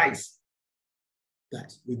 I advise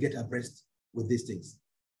that we get abreast with these things.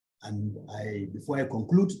 And before I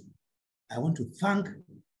conclude, I want to thank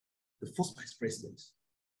the first Vice President.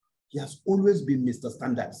 He has always been Mr.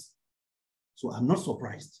 Standards. So I'm not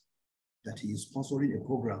surprised that he is sponsoring a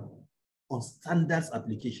program on standards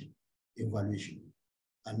application evaluation.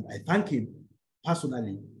 And I thank him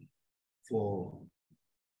personally for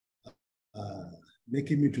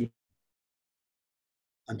making me to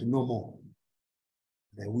know more.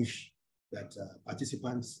 And I wish that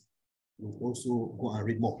participants will also go and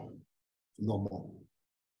read more to know more.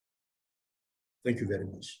 Thank you very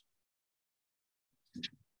much.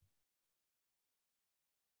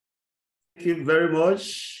 Thank you very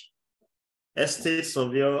much, Estate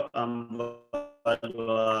Surveyor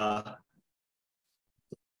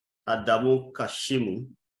Adamu Kasimu.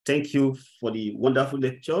 Thank you for the wonderful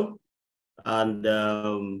lecture. And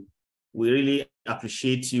we really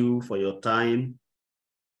appreciate you for your time.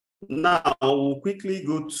 Now, we'll quickly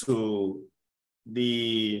go to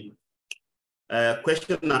the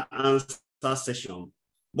question and answer session.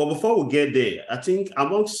 But before we get there, I think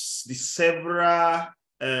amongst the several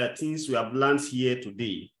things we have learned here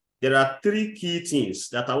today, there are 3 key things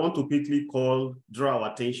that I want to quickly draw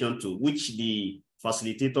our attention to, which the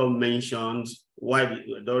facilitator mentioned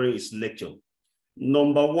during his lecture.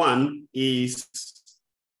 Number 1 is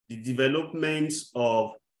the development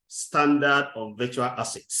of standard of virtual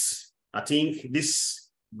assets. I think this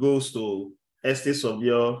goes to Estate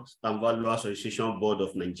Surveyor and Valuation Association Board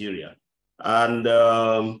of Nigeria. And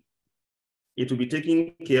it will be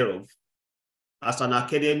taken care of. As an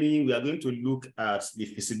academy, we are going to look at the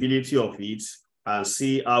feasibility of it and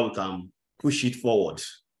see how we can push it forward.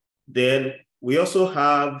 Then we also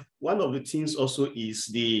have, one of the things also is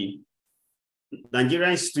the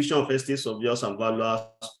Nigerian Institution of Estate Surveyors and Valuers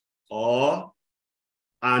or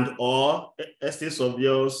Estate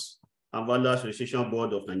Surveyors and Valuers Association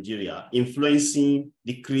Board of Nigeria, influencing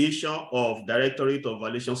the creation of Directorate of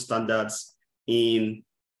Valuation Standards in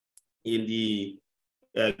the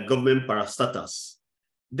government parastatals.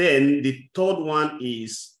 Then the third one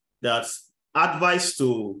is that advice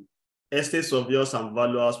to estate surveyors and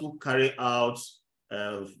valuers who carry out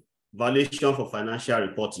valuation for financial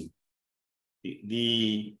reporting.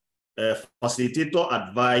 The facilitator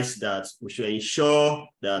advised that we should ensure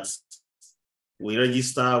that we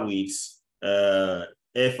register with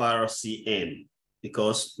FRCN,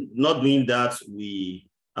 because not doing that, we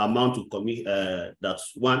amount to commit that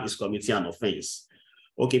one is committing an offense.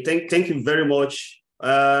 Okay, thank you very much.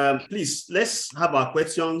 Please, let's have our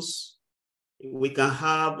questions. We can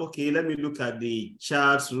have, okay, let me look at the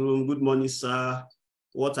chat room. Good morning, sir.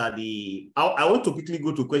 What are I want to quickly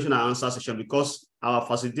go to question and answer session because our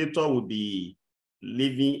facilitator will be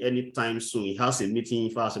leaving anytime soon. He has a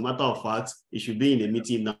meeting. As a matter of fact, he should be in a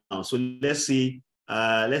meeting now. So let's say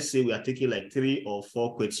we are taking like 3 or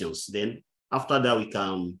 4 questions. Then after that, we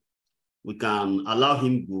can allow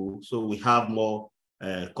him go. So we have more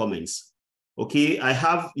comments. Okay, I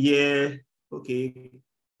have here, okay,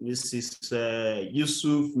 Mrs.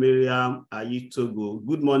 Yusuf Miriam Ayitogo.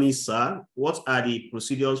 Good morning, sir. What are the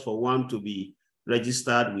procedures for one to be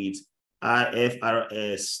registered with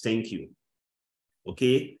IFRS? Thank you.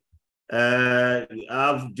 Okay. We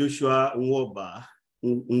have Joshua Nwoha.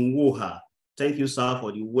 Thank you, sir,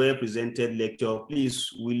 for the well-presented lecture. Please,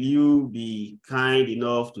 will you be kind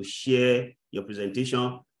enough to share your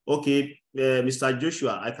presentation? Okay, Mr.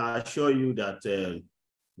 Joshua, I can assure you that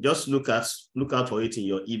just look out for it in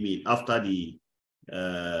your email after this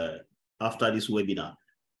webinar.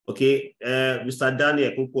 Okay, Mr.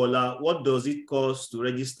 Daniel Kukola, what does it cost to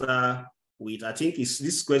register with? I think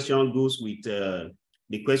this question goes with the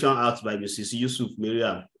question asked by Mrs. Yusuf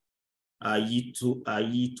Miriam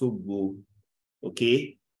Ayitogo.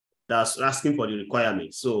 Okay, that's asking for the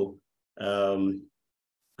requirements. So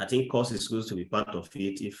I think cost is going to be part of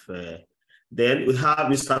it. Then we have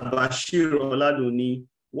Mr. Bashir Oladuni.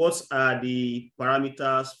 What are the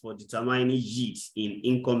parameters for determining yield in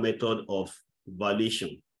income method of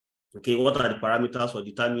valuation? Okay, what are the parameters for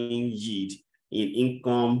determining yield in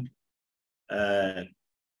income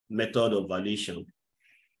method of valuation?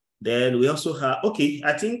 Then we also have, okay,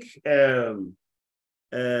 I think ESV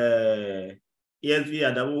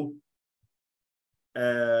Adamu,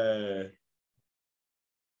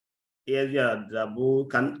 ESV Adamu,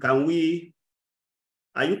 can we,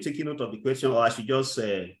 are you taking note of the question, or I should just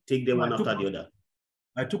take them one after the other?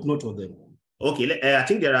 I took note of them. Okay, I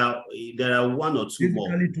think there are 1 or 2 more.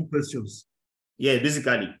 Basically 2 questions. Yeah,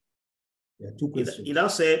 basically. Yeah, 2 questions. He now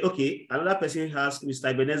said, okay, another person has, Mr.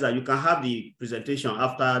 Ebenezer, you can have the presentation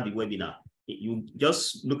after the webinar. You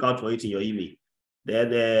just look out for it in your email.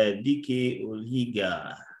 Then DK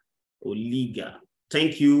Oliga,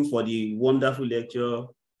 thank you for the wonderful lecture.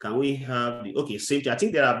 Can we have the, okay, safety? I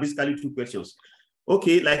think there are basically 2 questions.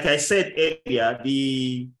 Okay, like I said earlier,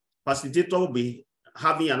 the facilitator will be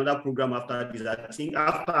having another program after this. I think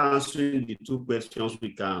after answering the 2 questions,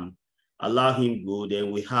 we can allow him go.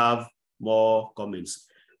 Then we have more comments.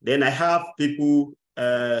 Then I have people,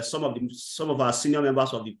 some of our senior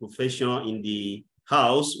members of the profession in the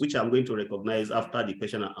house, which I'm going to recognize after the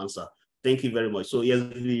question and answer. Thank you very much. So yes,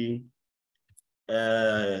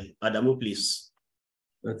 Adamu, please.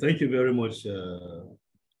 Thank you very much,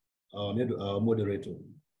 our moderator.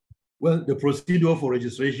 Well, the procedure for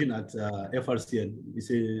registration at FRCN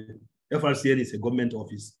is a government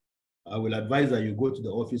office. I will advise that you go to the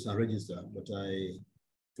office and register. But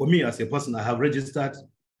for me as a person, I have registered.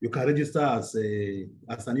 You can register as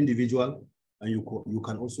an individual, and you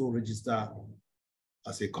can also register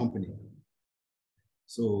as a company.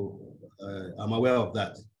 So I'm aware of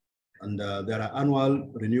that. And there are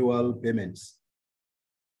annual renewal payments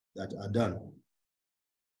that are done.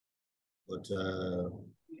 But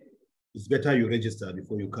it's better you register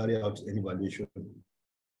before you carry out any valuation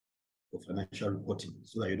of financial reporting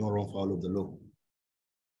so that you don't run foul of the law.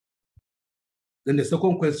 Then the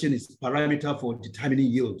second question is parameter for determining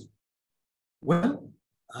yield. Well,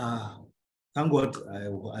 thank God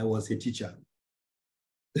I was a teacher.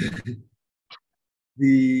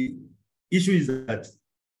 The issue is that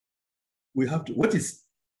we have to,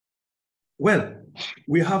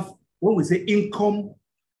 we have, when we say income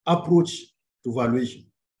approach to valuation,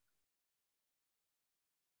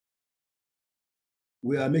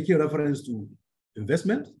 we are making reference to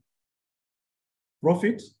investment,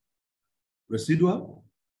 profit, residual,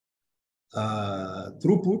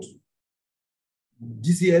 throughput,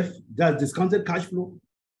 DCF, that's discounted cash flow.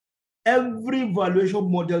 Every valuation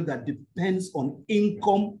model that depends on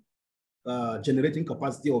income generating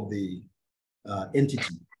capacity of the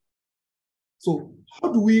entity. So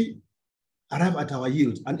how do we arrive at our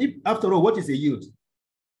yield? And if, after all, what is a yield?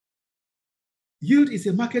 Yield is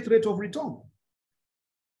a market rate of return.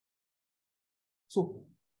 So,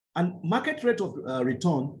 and market rate of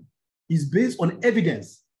return is based on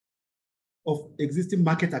evidence of existing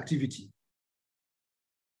market activity.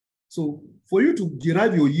 So for you to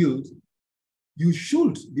derive your yield, you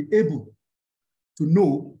should be able to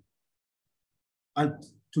know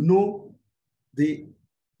the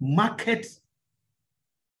market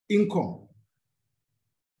income,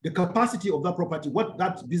 the capacity of that property, what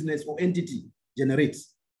that business or entity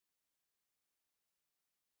generates.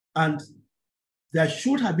 And there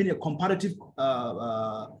should have been a comparative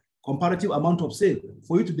amount of sale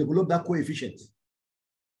for you to develop that coefficient.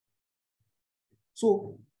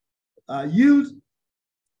 So yield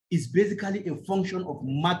is basically a function of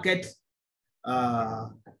market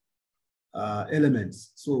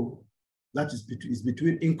elements. So that is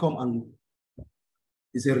between income and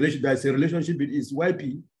it's a relation. There's a relationship between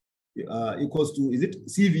YP equals to, is it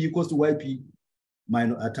CV equals to YP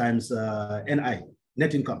minus times NI,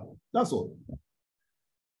 net income. That's all.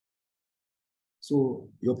 So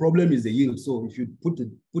your problem is the yield. So if you put it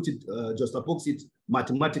juxtapose it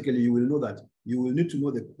mathematically, you will know that you will need to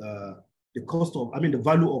know the cost of, the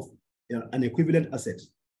value of an equivalent asset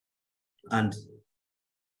and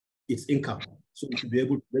its income. So you should be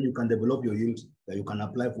able, then you can develop your yield that you can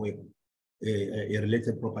apply for a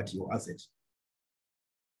related property or asset.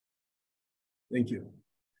 Thank you.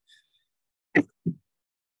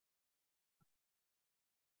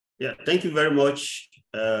 Yeah, thank you very much,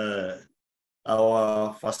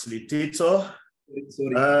 our facilitator.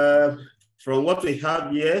 Sorry. From what we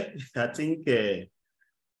have here, I think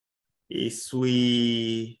it's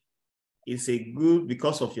a good,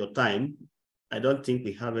 because of your time, I don't think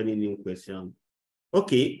we have any new question.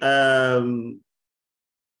 Okay.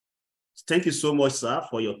 Thank you so much, sir,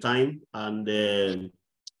 for your time. And we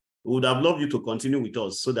would have loved you to continue with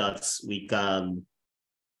us so that we can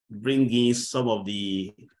bring in some of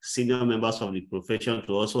the senior members of the profession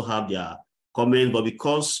to also have their comment. But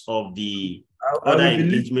because of the other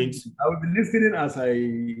engagement, I will be listening as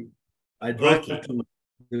I drive to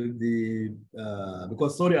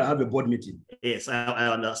because sorry, I have a board meeting. Yes, I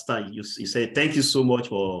understand. You said thank you so much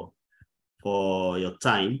for your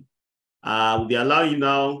time. We'll be allowing you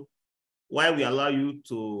now, while we allow you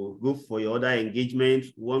to go for your other engagement,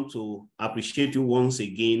 we want to appreciate you once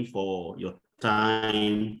again for your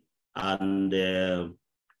time. And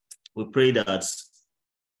we pray that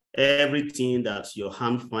everything that your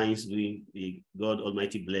hand finds doing, God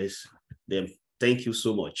Almighty bless them. Thank you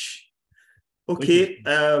so much. Okay.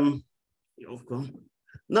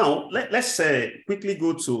 Now let's quickly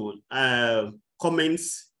go to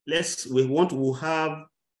comments. We want to have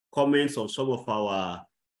comments on some of our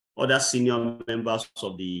other senior members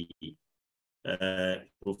of the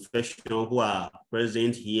profession who are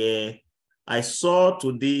present here. I saw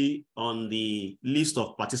today on the list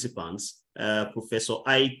of participants, Professor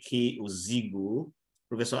Ike Ozigo.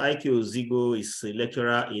 Professor Ike Ozigo is a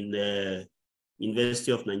lecturer in the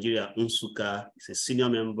University of Nigeria, Nsukka. He's a senior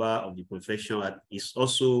member of the profession. He's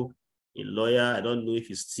also a lawyer. I don't know if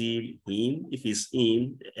he's still in. If he's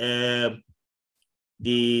in,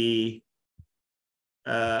 the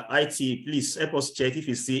IT, please help us check if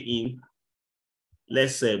he's still in.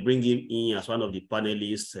 Let's bring him in as one of the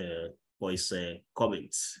panelists for his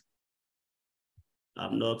comments.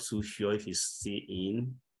 I'm not too sure if he's still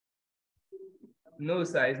in. No,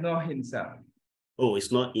 sir, it's not in, sir. Oh,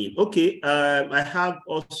 it's not in. Okay. I have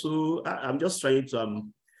also, I'm just trying to,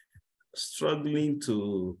 I'm struggling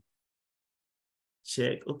to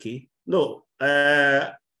check. Okay. No,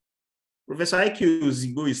 Professor IQ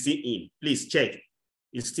Zigo is still in. Please check.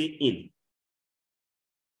 It's still in.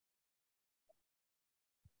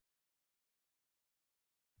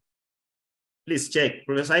 Please check.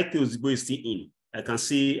 Professor IQ Zigo is still in. I can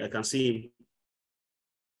see him.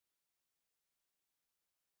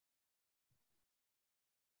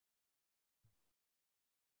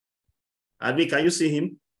 Abi, can you see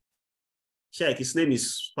him? Check. His name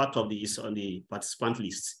is part of the, is on the participant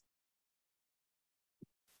list.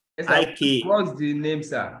 Yes, IK. What's the name,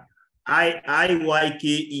 sir?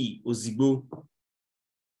 IYKE Ozigo.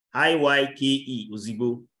 IYKE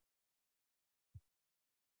Ozigo.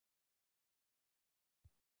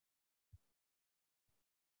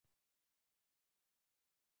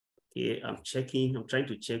 Okay, I'm checking. I'm trying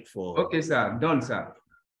to check for. Okay, sir. Done, sir.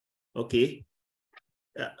 Okay.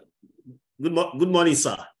 Good morning,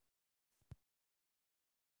 sir.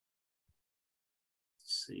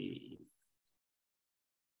 Let's see.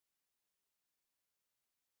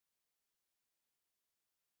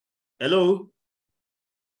 Hello.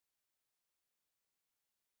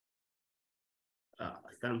 I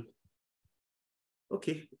can.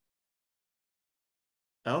 Okay.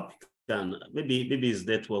 I hope you can. Maybe it's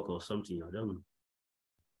network or something. I don't know.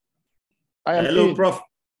 Hello, in. Prof.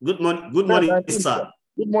 Good morning, sir.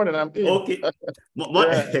 Good morning, I'm in. Okay.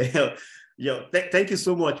 Yeah. Thank you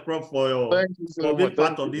so much, Prof, for being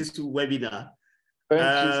part of this webinar. Thank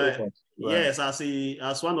you so much. Yes,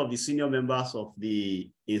 as one of the senior members of the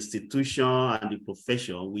institution and the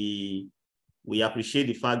profession, we appreciate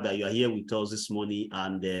the fact that you are here with us this morning,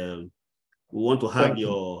 and we want to have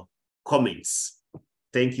your comments.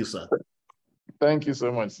 Thank you, sir. Thank you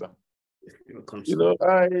so much, sir. Welcome, you know,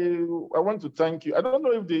 I want to thank you. I don't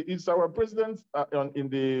know if is our president in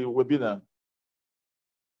the webinar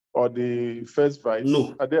or the first vice.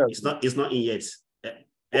 No, it's not in yet.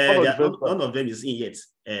 None of them is in yet.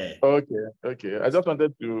 Okay. I just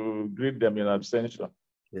wanted to greet them in absentia.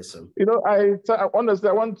 Yes, sir. You know, honestly,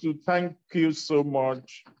 I want to thank you so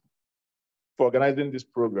much for organizing this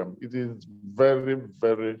program. It is very,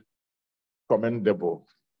 very commendable,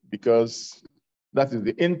 because that is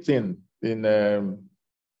the in thing in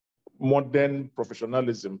modern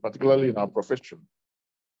professionalism, particularly in our profession,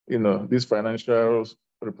 you know, these financial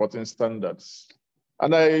reporting standards.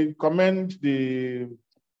 And I commend the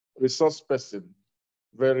resource person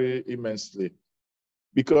very immensely,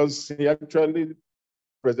 because he actually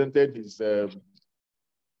presented his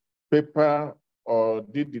paper or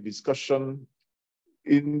did the discussion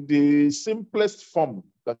in the simplest form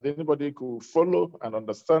that anybody could follow and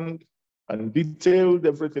understand, and detailed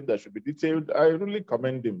everything that should be detailed. I really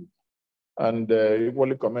commend him, and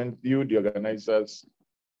equally commend you, the organizers.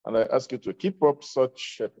 And I ask you to keep up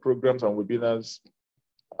such programs and webinars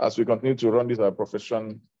as we continue to run this our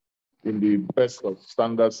profession in the best of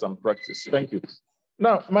standards and practice. Thank you.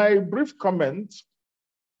 Now, my brief comment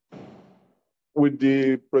with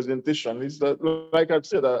the presentation is that, like I've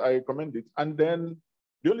said, I commend it. And then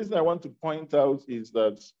the only thing I want to point out is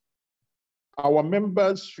that our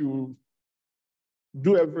members should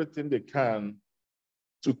do everything they can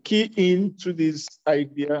to key into this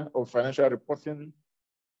idea of financial reporting,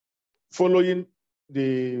 following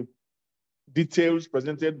the details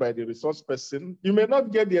presented by the resource person. You may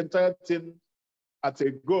not get the entire thing at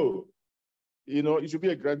a go. You know, it should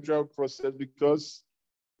be a gradual process, because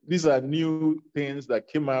these are new things that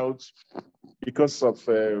came out because of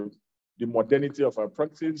the modernity of our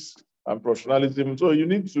practice and professionalism. So you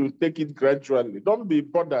need to take it gradually. Don't be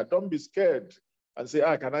bothered. Don't be scared and say,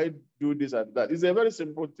 can I do this and that? It's a very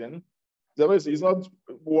simple thing. It's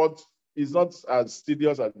not as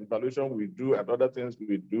tedious as the evaluation we do and other things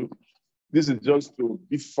we do. This is just to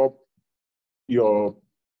beef up your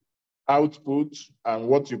output and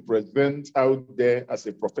what you present out there as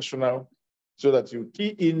a professional, so that you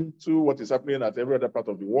key into what is happening at every other part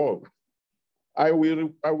of the world. I will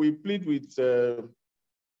plead with the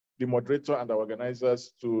moderator and our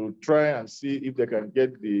organizers to try and see if they can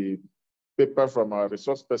get the paper from our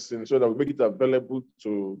resource person, so that we make it available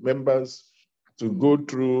to members to go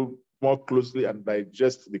through more closely and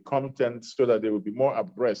digest the content, so that they will be more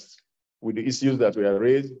abreast with the issues that were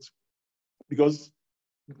raised. Because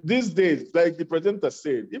these days, like the presenter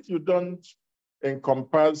said, if you don't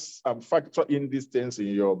encompass and factor in these things in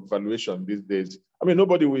your valuation these days, I mean,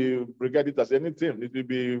 nobody will regard it as anything. It will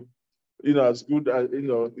be, you know, as good as, you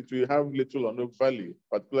know, it will have little or no value,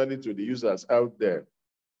 particularly to the users out there.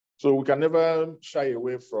 So we can never shy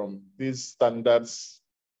away from these standards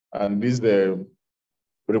and these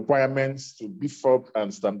requirements to beef up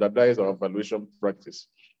and standardize our valuation practice.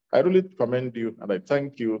 I really commend you and I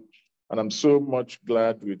thank you. And I'm so much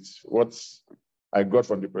glad with what I got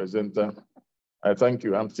from the presenter. I thank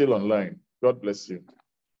you. I'm still online. God bless you.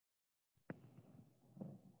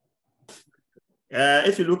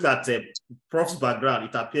 If you look at Prof's background,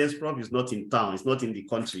 it appears Prof is not in town. It's not in the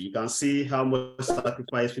country. You can see how much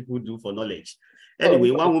sacrifice people do for knowledge.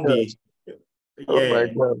 Anyway, one will be,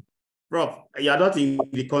 my God. Prof, you are not in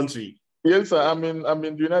the country. Yes, sir. I'm in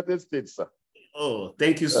the United States, sir. Oh,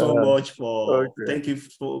 thank you so much for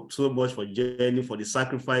so much for joining, for the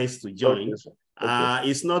sacrifice to join. Okay.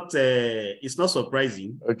 It's not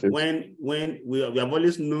surprising when we have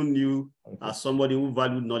always known you as somebody who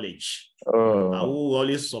values knowledge, who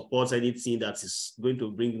always supports anything that is going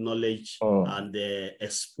to bring knowledge and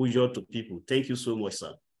exposure to people. Thank you so much,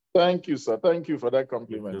 sir. Thank you, sir. Thank you for that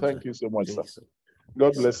compliment. Thank you so much, sir.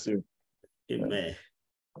 God bless you. Amen.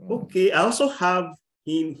 Okay, I also have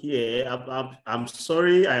him here. I'm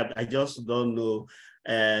sorry, I just don't know.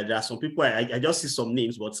 There are some people, I just see some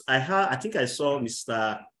names, but I think I saw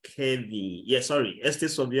Mr. Kevin. Yeah, sorry, Estate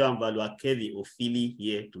Surveyor and Valuer Kevin Ophili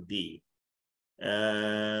here today.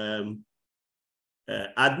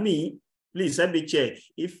 Admin, please help me check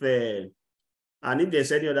if and if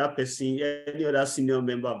there's any other person, any other senior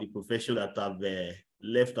member of the profession that have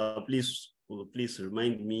left out, please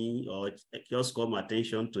remind me or just call my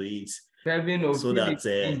attention to it. Kevin, so that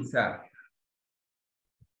sir.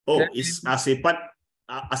 Kevin, it's as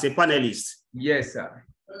a panelist. Yes, sir.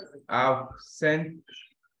 I've sent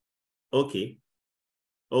Okay.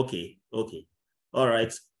 All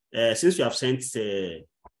right. Since you have sent an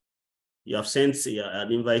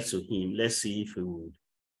invite to him, let's see if he will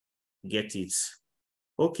get it.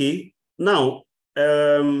 Okay. Now,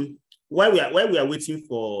 while we are waiting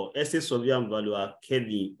for Estate Surveyor and Valuer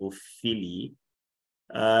Kevin Ophili,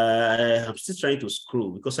 I'm still trying to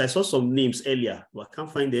scroll because I saw some names earlier, but I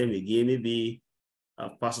can't find them again. Maybe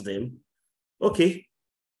I'll pass them. Okay.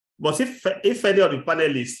 But if any of the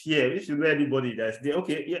panelists here, if you know anybody that's there,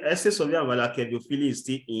 okay, yeah, Estate Surveyor and Valuer Kevin Ophili is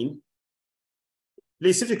still in.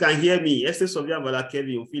 Please, if you can hear me, Estate Surveyor and Valuer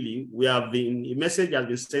Kevin Ophili, a message has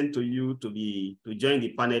been sent to you to join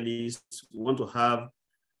the panelists. We want to have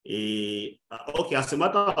okay, as a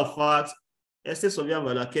matter of fact, Estate Surveyor and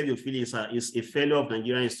Valuer Kevin Ophili is a fellow of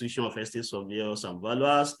Nigerian Institution of Estate Surveyors and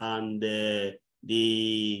Valuers, and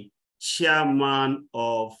the chairman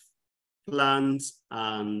of Plants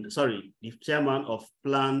and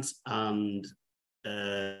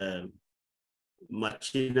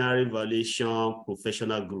Machinery Valuation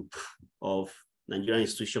Professional Group of Nigerian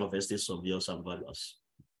Institution of Estate Surveyors and Valuers.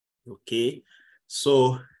 Okay,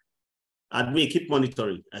 so admin, keep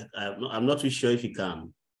monitoring. I'm not really sure if you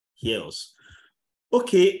can hear us.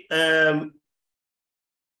 Okay,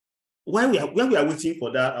 while we are waiting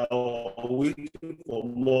for that, or waiting for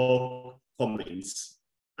more comments,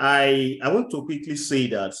 I want to quickly say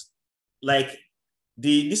that, like,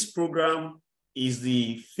 this program is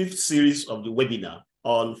the 5th series of the webinar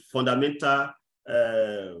on fundamental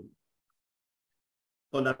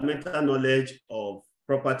knowledge of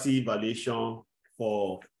property valuation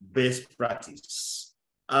for best practice.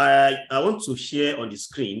 I want to share on the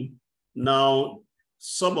screen now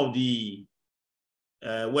some of the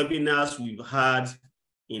webinars we've had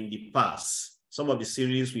in the past, some of the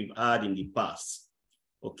series we've had in the past.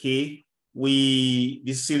 Okay,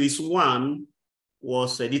 the series 1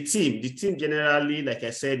 was the team generally, like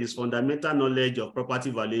I said, is fundamental knowledge of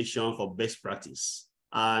property valuation for best practice.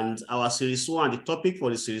 And our series 1, the topic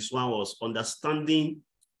for the series 1 was understanding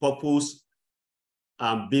purpose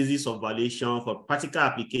and basis of valuation for practical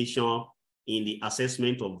application in the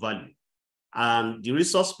assessment of value. And the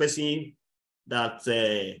resource person that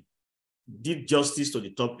did justice to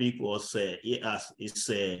the topic was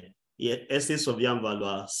Estate Surveyor and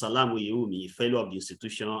Valuer Salamu Yeumi, fellow of the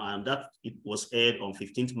institution, and that it was aired on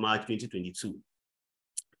 15th March 2022.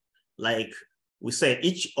 Like we said,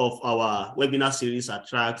 each of our webinar series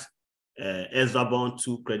attracts ESVABON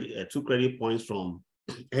 2 credit points from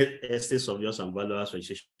Estate Surveyors and Valuers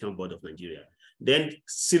Registration Board of Nigeria. Then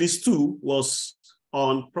series 2 was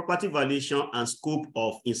on property valuation and scope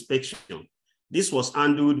of inspection. This was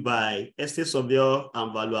handled by Estate Surveyor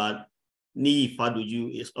and Valuer Ni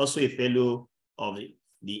Faduju, is also a fellow of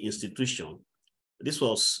the institution. This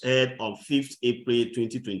was aired on 5th April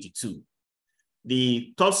 2022.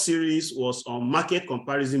 The 3rd series was on market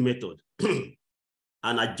comparison method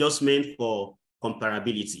and adjustment for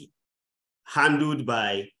comparability, handled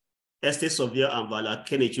by Estate Surveyor and Valuer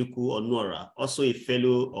Kenechukwu Onora, also a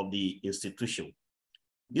fellow of the institution.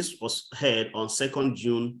 This was held on 2nd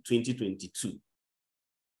June 2022.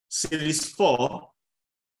 Series 4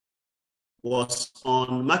 was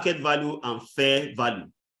on market value and fair value,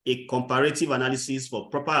 a comparative analysis for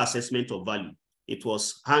proper assessment of value. It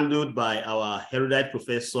was handled by our erudite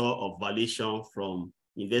professor of valuation from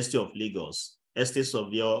University of Lagos, Estate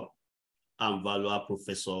Surveyor and Valuer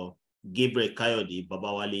Professor Gabriel Kayode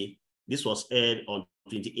Babawale. This was aired on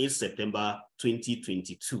 28 September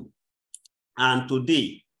 2022. And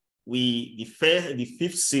today, the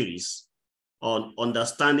 5th series on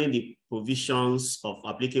understanding the provisions of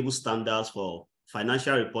applicable standards for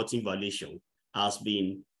financial reporting valuation has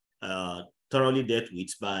been thoroughly dealt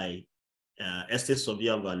with by Estate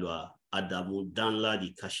Surveyor and Valuer Adamu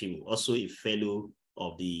Danladi Kasimu, also a fellow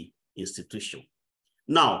of the institution.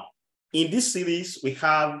 Now, in this series, we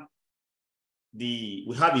have the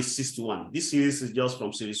 6th one. This series is just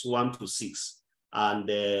from series 1 to 6, and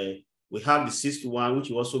we have the 6th one, which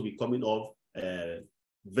will also be coming up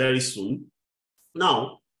very soon.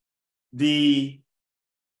 Now, I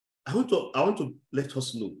want to let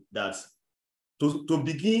us know that to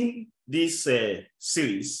begin this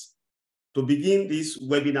series, to begin this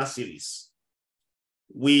webinar series,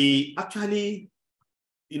 we actually,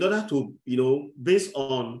 in order to, based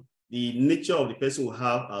on the nature of the person we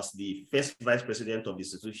have as the first vice president of the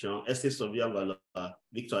institution, Estate Surveyor and Valuer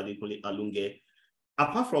Victor Adekunle Alunge,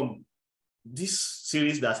 apart from this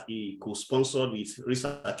series that he co-sponsored with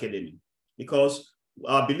Research Academy, because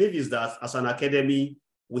our belief is that as an academy,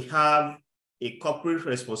 we have a corporate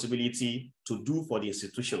responsibility to do for the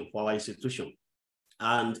institution, for our institution.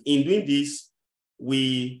 And in doing this,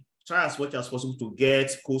 we try as much as possible to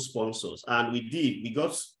get co-sponsors. And we did. We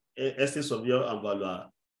got Estate Surveyor and Valuer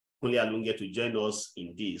Kunle Alunge to join us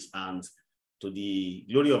in this. And to the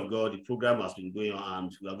glory of God, the program has been going on,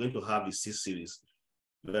 and we are going to have the 6th series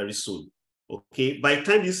very soon. Okay, by the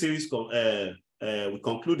time this series we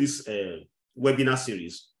conclude this webinar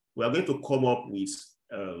series, we are going to come up with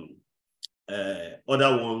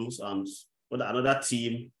other ones and another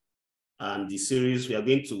team, and the series we are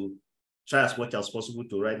going to try as much as possible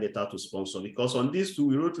to write letter to sponsor, because on this too,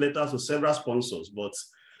 we wrote letters to several sponsors, but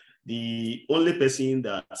the only person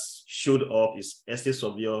that showed up is Estate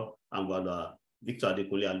Surveyor and Victor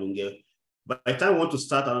Adekunle Alunge. By the time we want to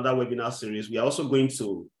start another webinar series, we are also going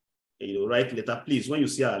to write letter. Please, when you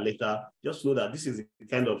see our letter, just know that this is the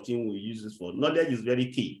kind of thing we use this for. Knowledge is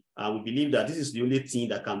very key. And we believe that this is the only thing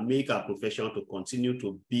that can make our profession to continue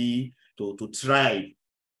to be, to thrive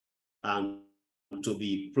and to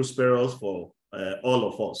be prosperous for all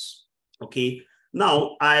of us. Okay.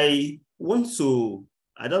 Now, I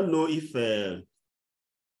don't know if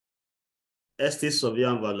Estate Surveyor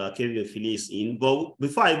and Valuer Kevin is in, but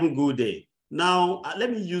before I even go there, now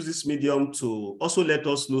let me use this medium to also let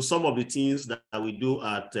us know some of the things that we do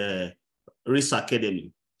at Risk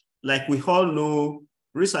Academy. Like we all know,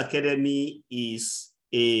 Risk Academy is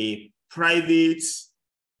a private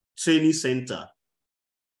training center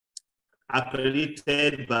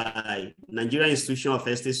accredited by Nigerian Institution of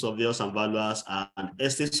Estate Surveyors and Valuers and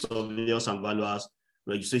Estate Surveyors and Valuers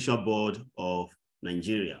Registration Board of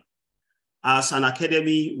Nigeria. As an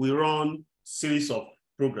academy, we run series of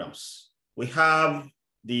programs. We have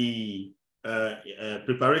the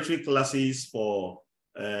preparatory classes for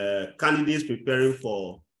candidates preparing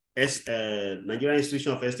for Nigerian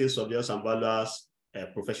Institution of Estate Surveyors and Valuers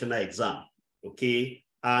professional exam. Okay,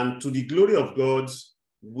 and to the glory of God,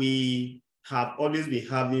 we have always been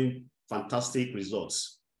having fantastic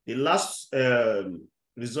results. The last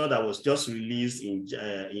result that was just released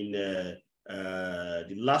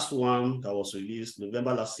the last one that was released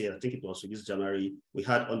November last year, I think it was released January, we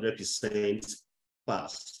had 100%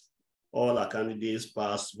 pass. All our candidates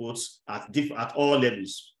passed, both at all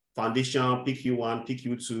levels: foundation, PQ1,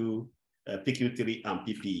 PQ2, PQ3, and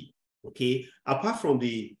PPE. Okay. Apart from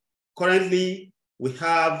currently we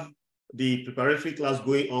have the preparatory class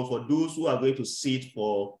going on for those who are going to sit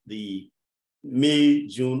for the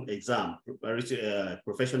May-June exam,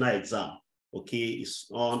 professional exam. Okay, it's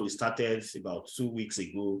on. We started about 2 weeks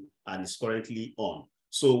ago, and it's currently on.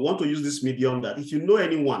 So want to use this medium that if you know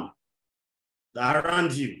anyone that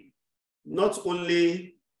around you, not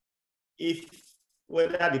only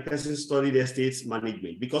whether the person studied estate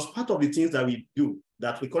management, because part of the things that we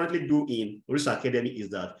currently do in Risk Academy is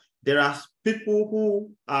that there are people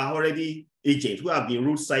who are already agents, who have been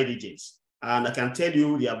roadside agents. And I can tell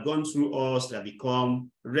you, they have gone through us, they have become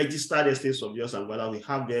registered estate surveyors and valuers. We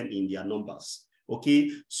have them in their numbers.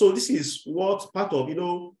 Okay, so this is what part of,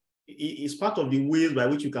 is part of the ways by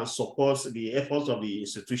which you can support the efforts of the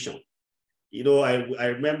institution. I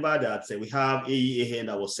remember that we have AEAN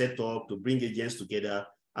that was set up to bring agents together.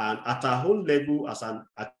 And at our whole level as an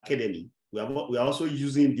academy, we are also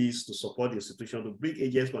using this to support the institution, to bring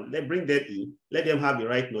agents, bring them in, let them have the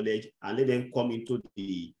right knowledge, and let them come into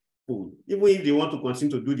the pool. Even if they want to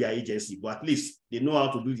continue to do their agency, but at least they know how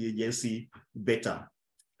to do the agency better.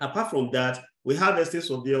 Apart from that, we have estate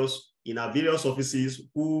surveyors in our various offices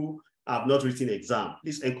who have not written exam.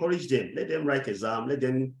 Please encourage them, let them write exam, let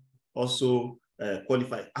them also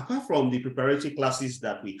qualify. Apart from the preparatory classes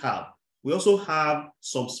that we also have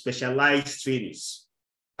some specialized trainings.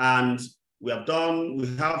 And we have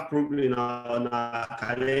program on our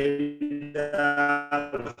calendar.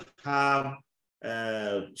 We have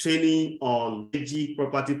training on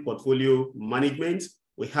property portfolio management.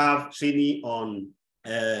 We have training on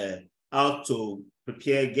how to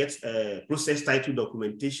prepare, process title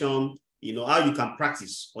documentation, how you can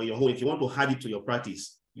practice on your own. If you want to add it to your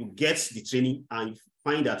practice, you get the training and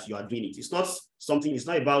find that you are doing it. It's not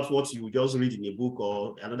about what you just read in a book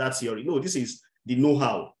or another theory. No, this is the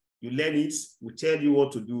know-how. You learn it, we tell you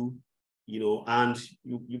what to do, and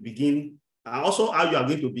you begin, and also how you are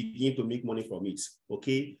going to begin to make money from it.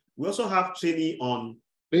 Okay. We also have training on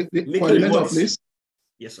coordinator, please.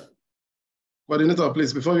 Yes, sir. Coordinator,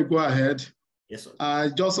 please, before we go ahead. Yes, sir. I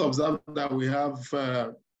just observed that we have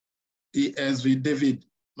ESV David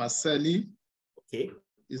Marcelli. Okay.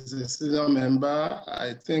 He's a senior member,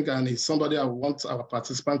 I think, and he's somebody I want our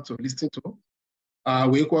participants to listen to.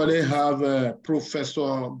 We equally have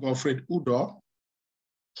Professor Godfred Udo,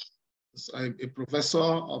 a professor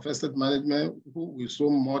of estate management who we so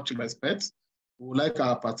much respect. We would like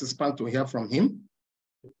our participants to hear from him,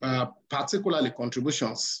 particularly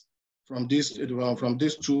contributions from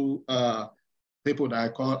these two people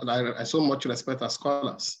that I so much respect as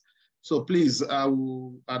scholars. So please, I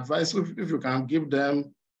will advise if you can give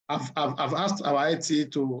them. I've asked our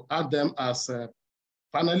IT to add them as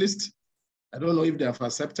panelists. I don't know if they have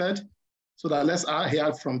accepted. So that let's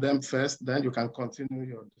hear from them first, then you can continue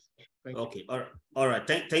your discussion. Okay, all right.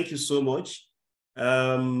 Thank you so much.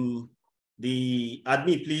 The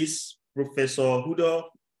admin, please, Professor Udo,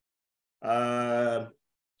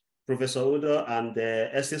 and the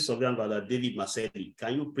Estate Surveyor David Marcelli.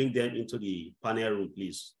 Can you bring them into the panel room,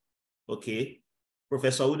 please? Okay,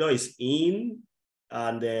 Professor Udo is in,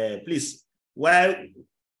 and please, while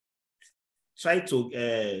try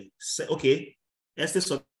to say, okay, Estate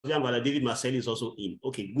Surveyor David Marcelli is also in.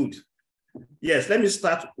 Okay, good. Yes, let me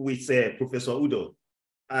start with Professor Udo.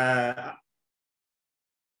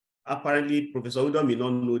 Apparently, Professor Udo may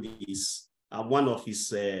not know this. I'm one of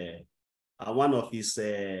his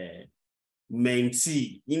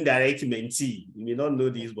mentee, indirect mentee. You may not know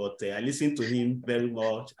this, but I listen to him very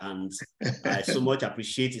much, and I so much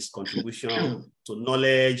appreciate his contribution to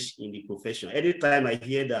knowledge in the profession. Anytime I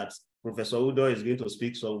hear that Professor Udo is going to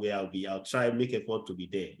speak somewhere, I'll try and make effort to be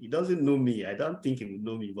there. He doesn't know me. I don't think he will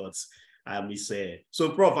know me, but I'm his. So,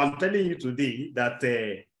 Prof, I'm telling you today that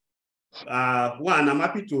one, I'm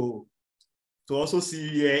happy to also see you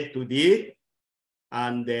here today,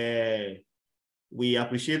 and we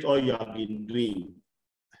appreciate all you have been doing,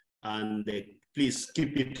 and please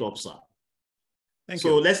keep it up, sir. Thank you.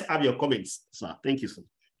 So let's have your comments, sir. Thank you, sir.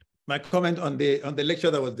 My comment on the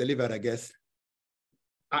lecture that was delivered, I guess.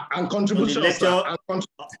 And contribution,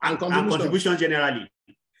 and contribution generally.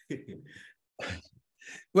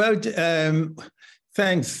 Well,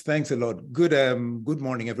 thanks a lot. Good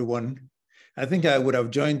morning, everyone. I think I would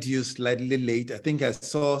have joined you slightly late. I think I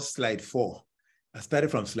saw slide 4. I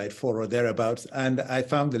started from slide 4 or thereabouts, and I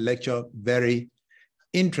found the lecture very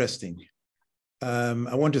interesting.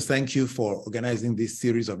 I want to thank you for organizing this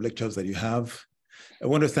series of lectures that you have. I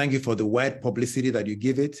want to thank you for the wide publicity that you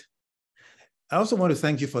give it. I also want to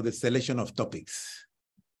thank you for the selection of topics.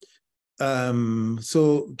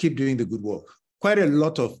 So keep doing the good work. Quite a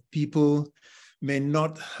lot of people may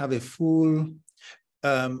not have a full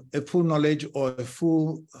knowledge or a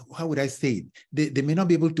full, how would I say it? They may not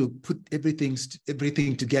be able to put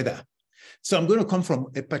everything together. So I'm going to come from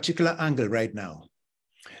a particular angle right now.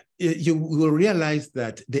 You will realize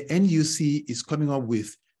that the NUC is coming up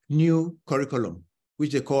with new curriculum,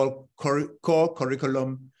 which they call core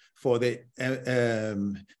curriculum for the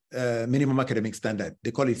minimum academic standard.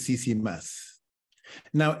 They call it CC Mass.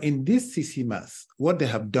 Now, in this CC Mass, what they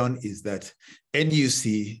have done is that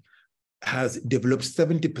NUC has developed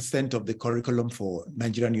 70% of the curriculum for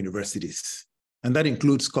Nigerian universities, and that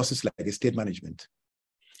includes courses like estate management.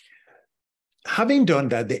 Having done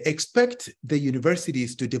that, they expect the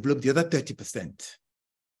universities to develop the other 30%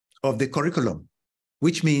 of the curriculum,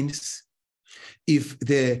 which means if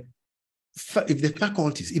the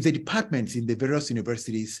faculties, if the departments in the various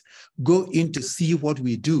universities go in to see what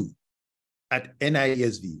we do at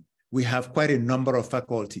NISV, we have quite a number of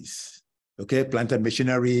faculties, okay? Plant and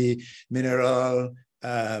machinery, mineral,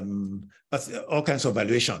 all kinds of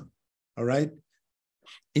valuation, all right?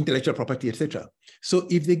 Intellectual property, etc. So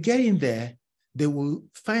if they get in there, they will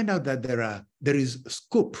find out that there is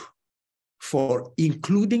scope for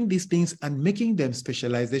including these things and making them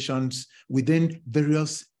specializations within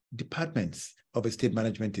various departments of estate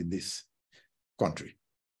management in this country.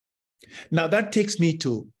 Now that takes me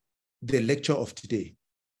to the lecture of today.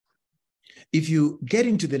 If you get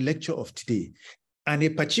into the lecture of today and a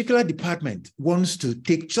particular department wants to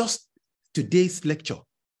take just today's lecture,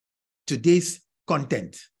 today's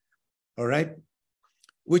content, all right,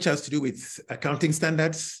 which has to do with accounting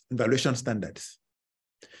standards and valuation standards.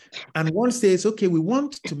 And one says, okay, we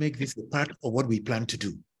want to make this a part of what we plan to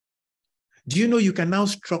do. Do you know you can now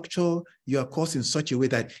structure your course in such a way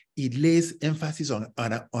that it lays emphasis on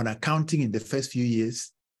accounting in the first few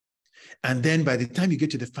years? And then by the time you get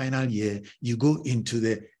to the final year, you go into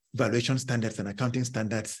the valuation standards and accounting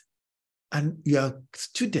standards. And your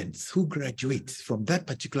students who graduate from that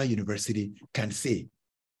particular university can say,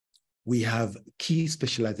 we have key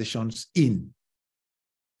specializations in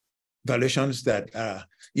valuations that are,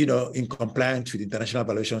 in compliance with international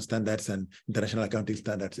valuation standards and international accounting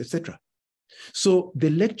standards, etc. So the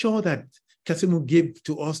lecture that Kasimu gave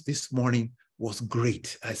to us this morning was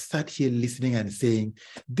great. I sat here listening and saying,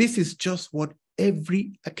 this is just what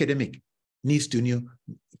every academic needs to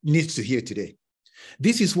hear today.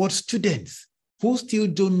 This is what students who still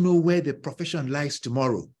don't know where the profession lies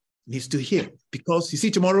tomorrow needs to hear. Because you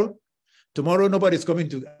see, tomorrow, Tomorrow, nobody's coming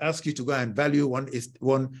to ask you to go and value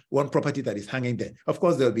one property that is hanging there. Of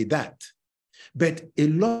course, there'll be that. But a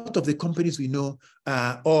lot of the companies we know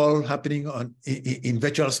are all happening in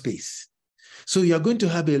virtual space. So you're going to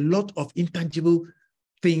have a lot of intangible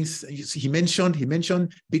things. He mentioned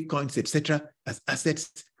Bitcoins, etc., as assets.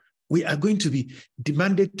 We are going to be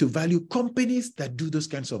demanded to value companies that do those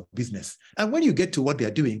kinds of business. And when you get to what they're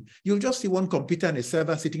doing, you'll just see one computer and a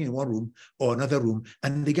server sitting in one room or another room,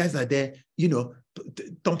 and the guys are there,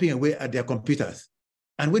 thumping away at their computers.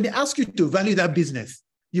 And when they ask you to value that business,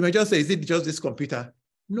 you may just say, is it just this computer?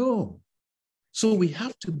 No. So we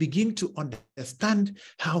have to begin to understand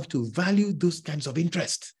how to value those kinds of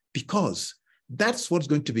interests, because that's what's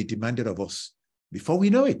going to be demanded of us before we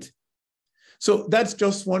know it. So that's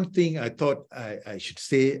just one thing I thought I should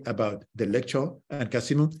say about the lecture. And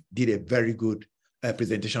Kasimu did a very good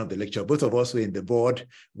presentation of the lecture. Both of us were in the board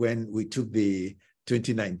when we took the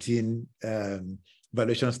 2019 Nigerian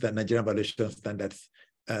valuation standards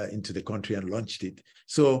into the country and launched it.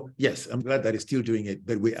 So yes, I'm glad that he's still doing it,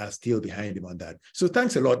 but we are still behind him on that. So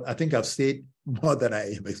thanks a lot. I think I've said more than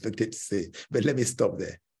I am expected to say, but let me stop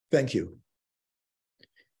there. Thank you.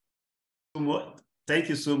 Thank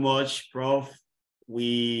you so much, Prof.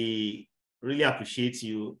 We really appreciate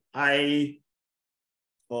you. I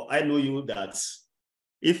know you that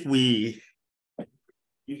if you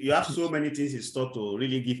have so many things in store to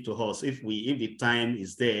really give to us, if the time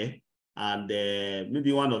is there, and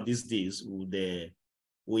maybe one of these days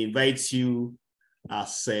we'll invite you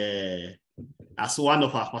as one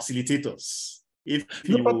of our facilitators.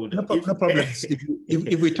 No problem.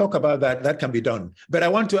 If we talk about that, that can be done. But I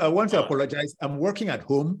want to apologize. I'm working at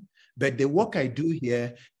home, but the work I do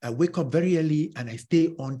here, I wake up very early and I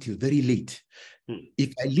stay on till very late.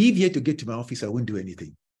 If I leave here to get to my office, I won't do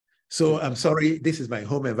anything. So I'm sorry, this is my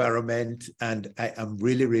home environment and I am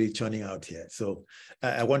really, really churning out here. So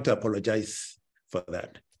I want to apologize for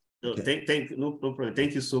that. Okay. No problem.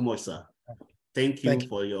 Thank you so much, sir. Thank you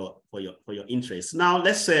for your interest. Now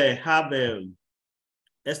let's have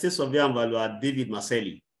Estate Surveyor and Valuer David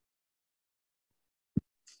Marcelli.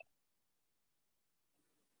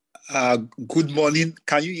 Good morning.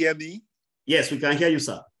 Can you hear me? Yes, we can hear you,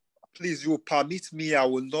 sir. Please, you permit me, I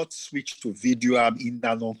will not switch to video. I'm in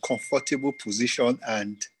an uncomfortable position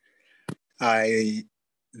and I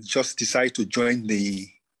just decided to join the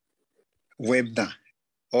webinar.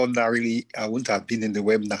 Ordinarily, I wouldn't have been in the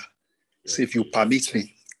webinar. So if you permit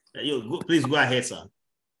me. Please go ahead, sir.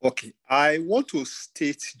 Okay, I want to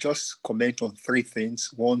just comment on three things.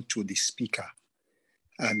 One, to the speaker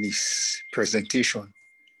and his presentation.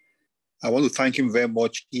 I want to thank him very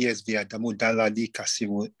much, ESV Adamu, Danladi,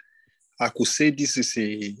 Kasimu. I could say this is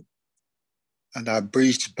an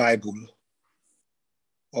abridged Bible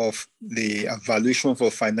of the evaluation for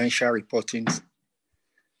financial reporting.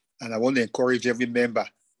 And I want to encourage every member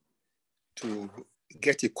to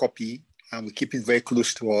get a copy, and we keep it very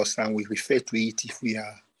close to us and we refer to it if we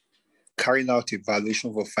are carrying out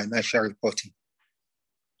evaluation for financial reporting.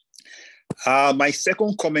 My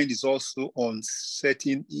second comment is also on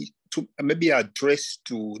maybe addressed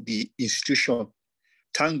to the institution.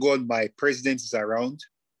 Thank God my president is around.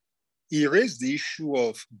 He raised the issue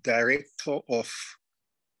of director of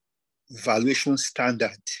valuation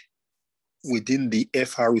standard within the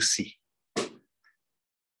FROC.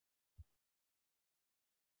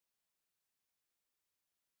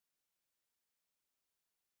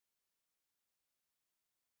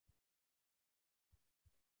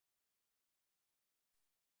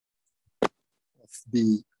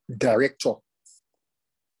 The director,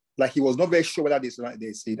 like he was not very sure whether they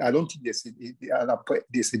said, I don't think there's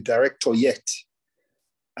a director yet.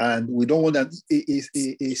 And we don't want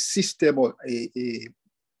a system or a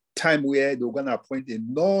time where they're going to appoint a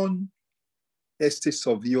non-estate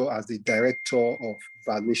surveyor as the director of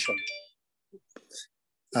valuation.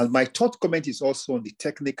 And my third comment is also on the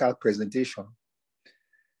technical presentation.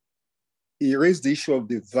 He raised the issue of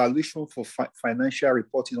the valuation for financial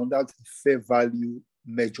reporting under the fair value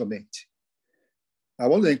measurement. I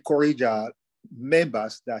want to encourage our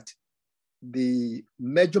members that the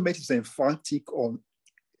measurement is emphatic on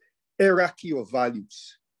hierarchy of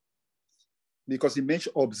values, because it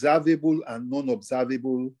mentions observable and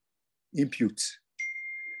non-observable inputs.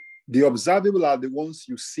 The observable are the ones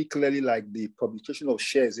you see clearly, like the publication of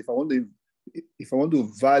shares. If I want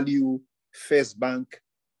to value First Bank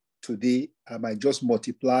today, I might just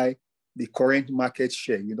multiply the current market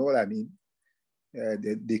share. You know what I mean?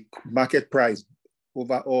 The market price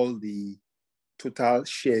over all the total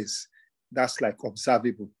shares. That's like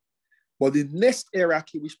observable. But the next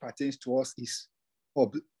hierarchy which pertains to us is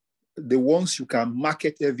the ones you can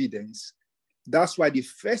market evidence That's why the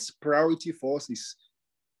first priority for us is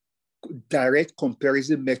direct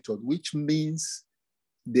comparison method, which means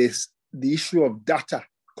the issue of data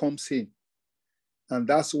comes in. And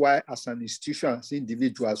that's why as an institution, as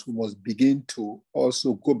individuals, we must begin to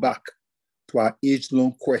also go back to our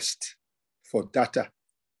age-long quest for data.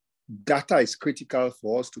 Data is critical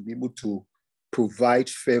for us to be able to provide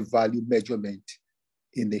fair value measurement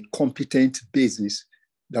in a competent basis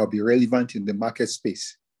that will be relevant in the market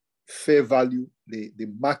space. Fair value, the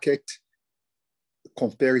market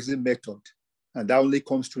comparison method, and that only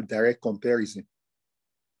comes through direct comparison.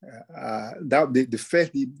 The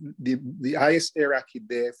highest hierarchy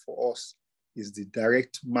there for us is the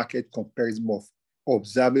direct market comparison of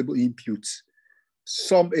observable inputs.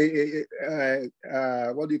 Some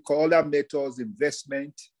what do you call other methods,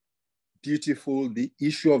 investment, beautiful. The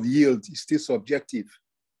issue of yield is still subjective.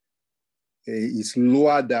 It's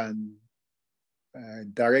lower than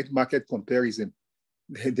direct market comparison.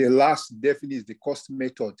 The last definitely is the cost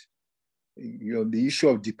method. The issue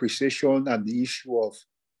of depreciation and the issue of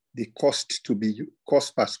the cost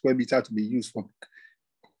per square meter to be used for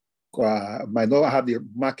might not have a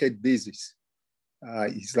market basis.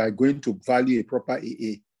 It's like going to value a proper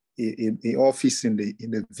a office in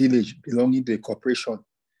the village belonging to a corporation.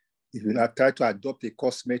 If you try to adopt a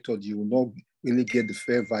cost method, you will not really get the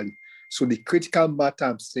fair value. So the critical matter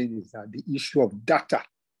I'm saying is that the issue of data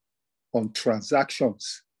on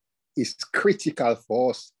transactions is critical for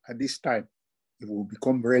us at this time. It will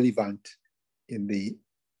become relevant in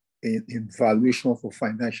valuation for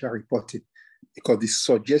financial reporting, because the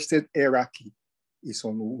suggested hierarchy is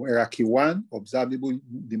on hierarchy 1, observable,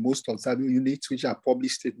 the most observable units, which are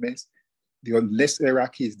published statements. The next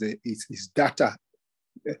hierarchy is data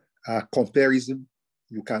comparison.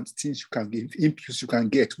 Things you can give, inputs you can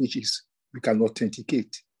get, which is you can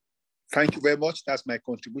authenticate. Thank you very much. That's my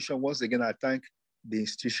contribution. Once again, I thank the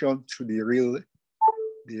institution through the Real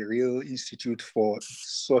Institute for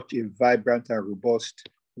such a vibrant and robust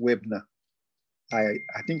webinar. I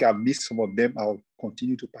think I've missed some of them. I'll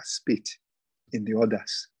continue to participate in the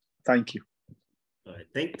others. Thank you. All right.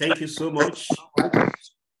 Thank you so much.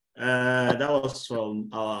 That was from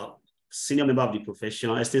our senior member of the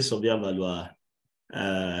profession, Estate Surveyor Valua,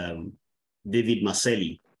 David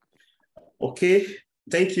Marcelli. Okay,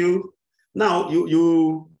 thank you. Now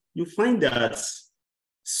you find that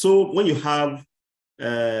so when you have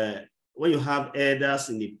elders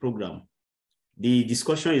in the program, the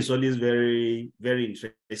discussion is always very, very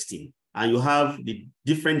interesting, and you have the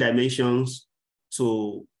different dimensions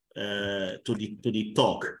to the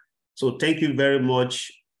talk. So thank you very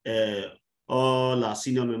much, all our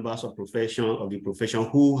senior members of the profession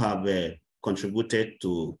who have contributed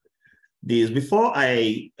to this. Before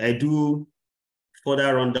I do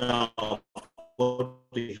further rundown of what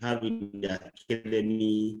we have in the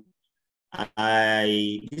academy,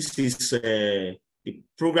 the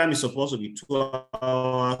program is supposed to be 2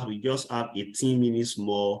 hours. We just have 18 minutes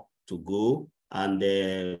more to go, and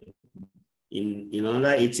in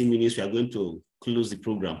another 18 minutes we are going to close the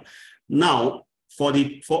program. Now, for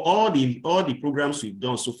all the programs we've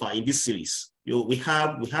done so far in this series, we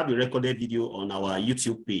have the recorded video on our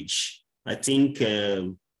YouTube page. I think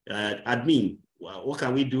admin, what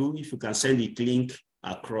can we do? If you can send the link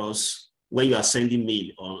across when you are sending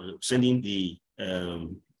mail or sending the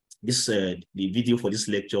video for this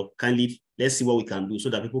lecture, kindly let's see what we can do so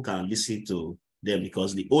that people can listen to them,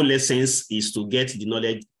 because the whole essence is to get the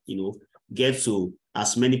knowledge, get to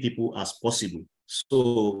as many people as possible.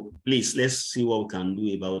 So please, let's see what we can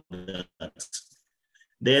do about that.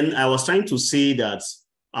 Then I was trying to say that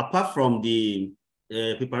apart from the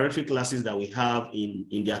preparatory classes that we have in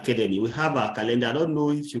the academy, we have a calendar. I don't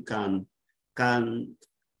know if you can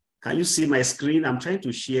you see my screen? I'm trying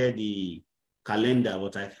to share the calendar,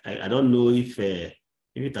 but I don't know if it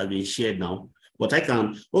has been shared now, but I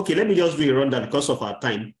can. Okay, let me just do a rundown because of our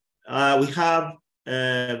time. We have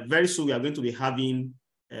very soon we are going to be having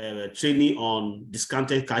training on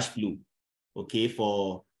discounted cash flow, okay,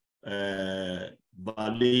 for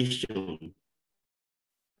valuation.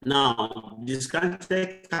 Now,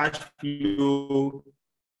 discounted cash flow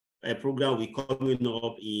program will be coming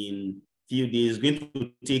up in few days. It's going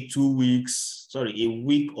to take 2 weeks, a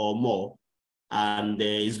week or more, and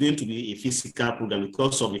it's going to be a physical program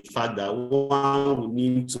because of the fact that one will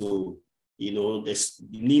need to, the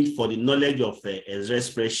need for the knowledge of Excel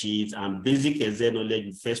spreadsheets and basic Excel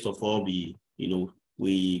knowledge. First of all, be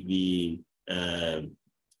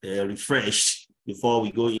refreshed before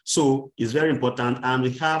we go in. So it's very important, and we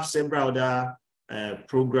have several other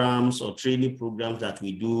programs or training programs that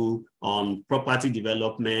we do on property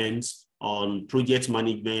development, on project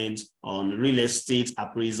management, on real estate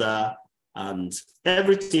appraiser, and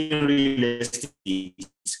everything real estate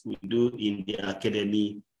we do in the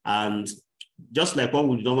academy. And just like what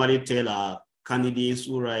we normally tell our candidates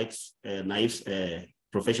who write naive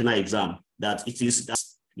professional exam, that it is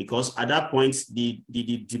because at that point, the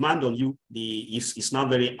demand on you is now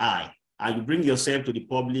very high. And you bring yourself to the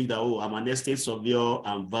public that, oh, I'm an estate surveyor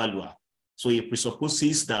and valuer. So it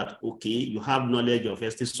presupposes that, okay, you have knowledge of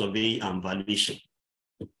estate surveying and valuation,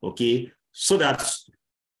 okay? So that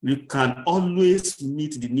you can always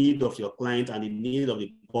meet the need of your client and the need of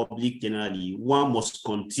the public generally. One must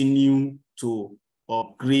continue to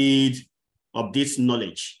upgrade, update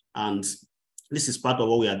knowledge. And this is part of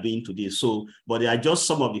what we are doing today. So, but there are just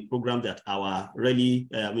some of the programs that are really,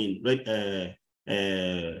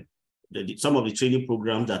 some of the training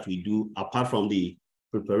programs that we do apart from the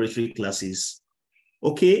preparatory classes.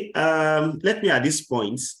 Okay, let me at this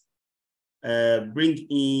point bring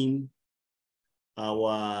in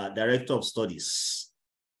our Director of Studies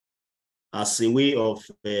as a way of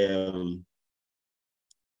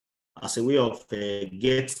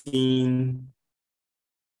getting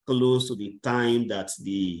close to the time that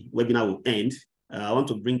the webinar will end. I want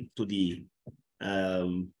to bring to the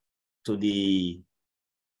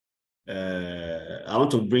I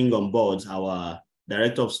want to bring on board our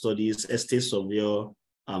Director of Studies, Estate Surveyor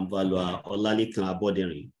and Valuer, Olalekan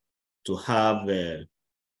Abodinrin, to have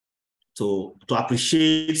to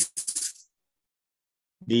appreciate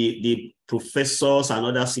the professors and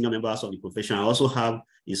other senior members of the profession, and also have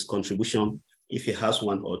his contribution if he has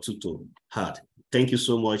one or two to add. Thank you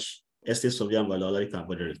so much, Estate Surveyor and Valuer Olalekan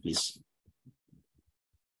Abodinrin, please.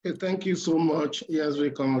 Okay, thank you so much,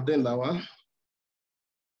 Yazri Danladi.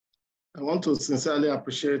 I want to sincerely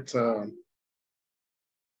appreciate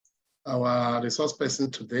our resource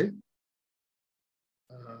person today.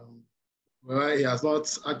 Well, he has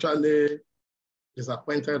not actually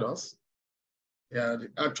disappointed us. He had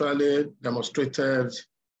actually demonstrated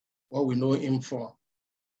what we know him for.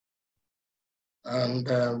 And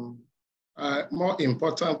more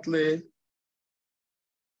importantly,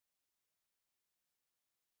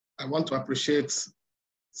 I want to appreciate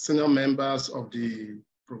senior members of the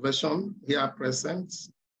profession here present,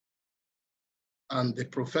 and the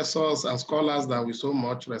professors and scholars that we so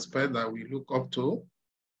much respect, that we look up to,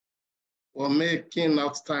 for making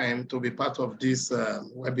out time to be part of this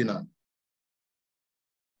webinar.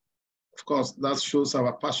 Of course, that shows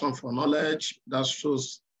our passion for knowledge. That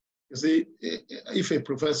shows, you see, if a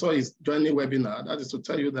professor is joining webinar, that is to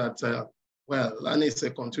tell you that, well, learning is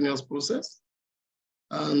a continuous process.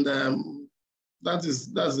 And that's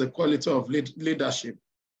the quality of leadership,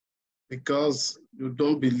 because you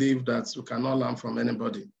don't believe that you cannot learn from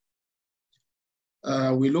anybody.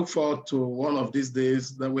 We look forward to one of these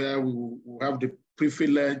days where we will have the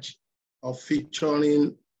privilege of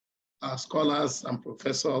featuring our scholars and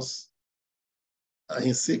professors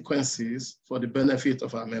in sequences for the benefit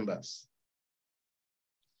of our members.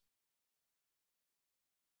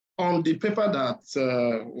 On the paper that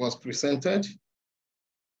was presented,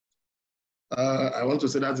 I want to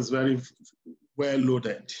say that is very well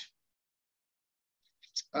loaded.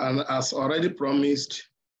 And as already promised,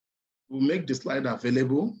 we'll make the slide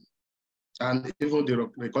available, and even the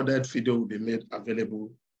recorded video will be made available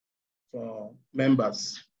for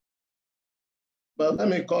members. But let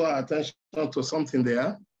me call our attention to something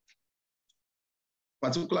there,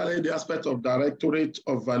 particularly the aspect of Directorate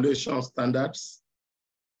of Valuation Standards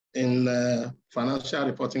in Financial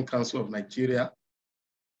Reporting Council of Nigeria.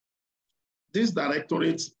 This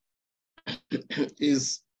directorate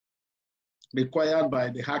is required by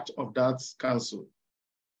the act of that council.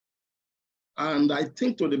 And I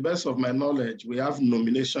think, to the best of my knowledge, we have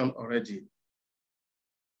nomination already.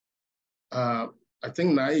 I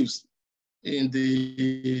think Naives, in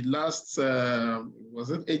the last, was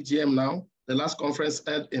it AGM now? The last conference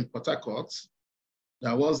held in Port Harcourt,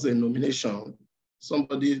 there was a nomination,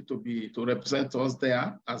 somebody to represent us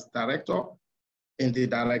there as director in the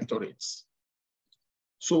directorates.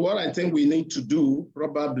 So what I think we need to do,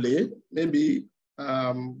 probably, maybe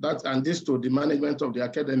and this to the management of the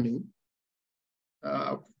academy,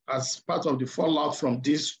 as part of the fallout from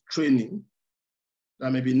this training,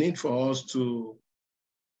 there may be need for us to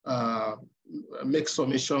make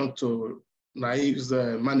submission to Naive's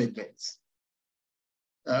management.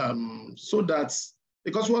 So that,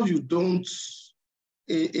 because what you don't,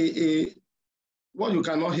 what you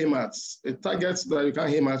cannot aim at, a target that you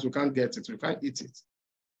can't aim at, you can't get it, you can't eat it.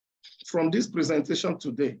 From this presentation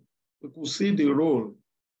today, we could see the role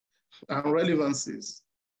and relevancies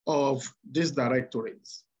of these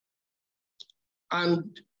directorates.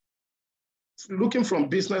 And looking from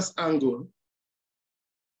business angle,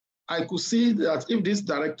 I could see that if this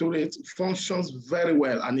directorate functions very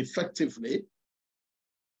well and effectively,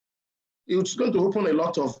 it's going to open a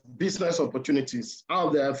lot of business opportunities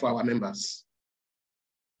out there for our members.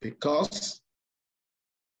 Because,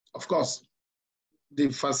 of course, the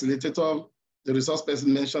facilitator, the resource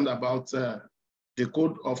person mentioned about the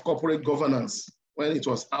code of corporate governance when it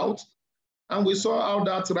was out. And we saw how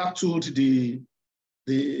that rattled the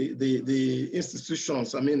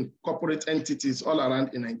institutions, corporate entities all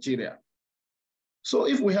around in Nigeria. So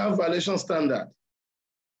if we have valuation standard,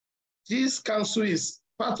 this council is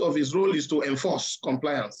part of its role is to enforce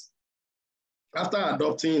compliance. After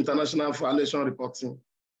adopting international valuation reporting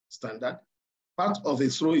standard, part of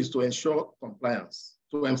its role is to ensure compliance,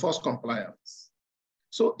 to enforce compliance.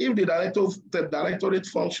 So if the directorate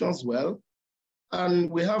functions well, and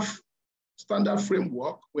we have standard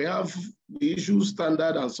framework, we have the issue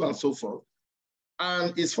standard and so on and so forth,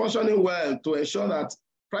 and it's functioning well to ensure that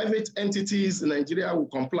private entities in Nigeria will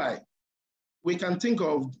comply, we can think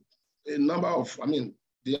of a number of,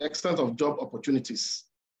 the extent of job opportunities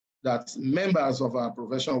that members of our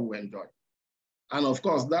profession will enjoy. And of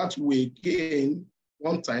course, that will again,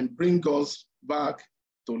 one time, bring us back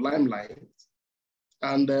to limelight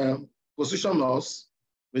and position us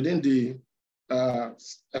within the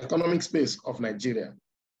economic space of Nigeria.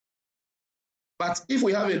 But if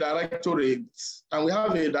we have a directorate and we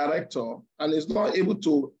have a director and is not able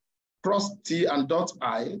to cross T and dot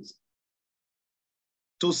I's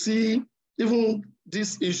to see even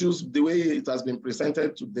these issues the way it has been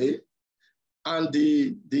presented today and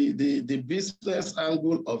the business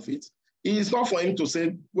angle of it, it's not for him to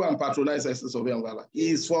say, go and patronize Essence of Yangwala.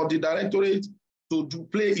 It's for the directorate to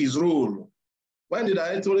play his role. When the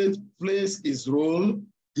directorate plays his role,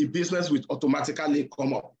 the business will automatically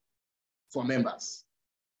come up for members.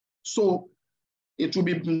 So it will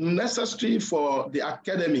be necessary for the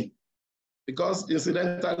academy, because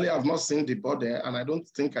incidentally, I've not seen the board there, and I don't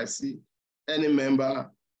think I see any member,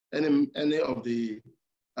 any of the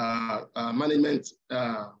management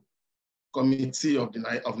committee of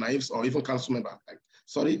NAIFs or even council member.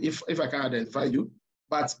 Sorry if I can identify you,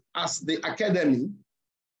 but as the academy,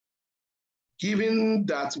 given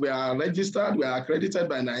that we are registered, we are accredited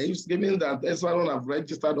by NAIFs, given that everyone have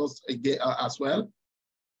registered us again as well,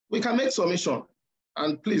 we can make submission.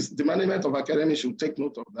 And please, the management of academy should take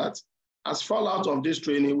note of that. As fallout of this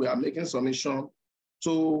training, we are making submission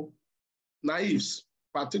to NAIFs,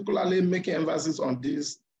 particularly making emphasis on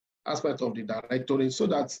this aspect of the directorate so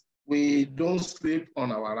that we don't sleep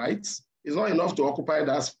on our rights. It's not enough to occupy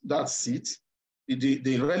that seat.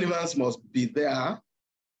 The relevance must be there.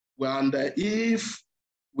 And if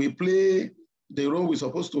we play the role we're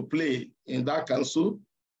supposed to play in that council,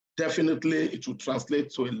 definitely it will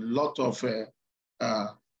translate to a lot of,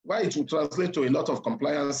 it will translate to a lot of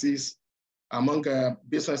compliances among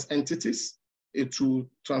business entities. It will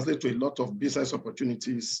translate to a lot of business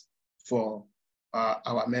opportunities for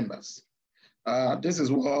our members. This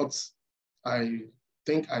is what I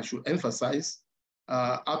think I should emphasize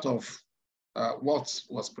out of what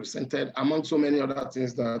was presented, among so many other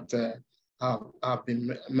things that have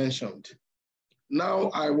been mentioned. Now,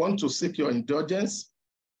 I want to seek your indulgence.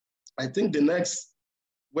 I think the next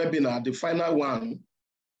webinar, the final one,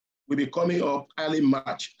 will be coming up early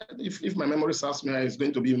March. If my memory serves me, it's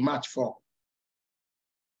going to be March 4.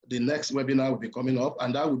 The next webinar will be coming up,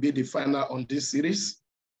 and that will be the final on this series.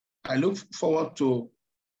 I look forward to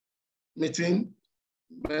meeting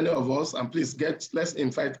many of us, and please let's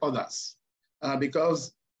invite others.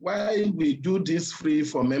 Because why we do this free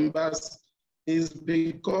for members is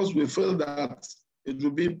because we feel that it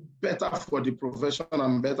will be better for the profession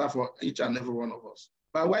and better for each and every one of us.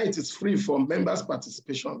 But why it is free for members'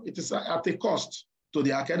 participation, it is at a cost to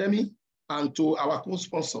the academy and to our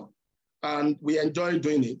co-sponsor. And we enjoy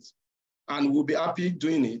doing it, and we'll be happy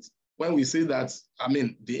doing it when we see that,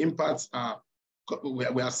 the impacts are, we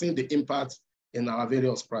are seeing the impact in our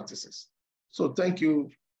various practices. So thank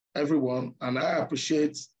you, everyone, and I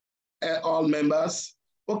appreciate all members.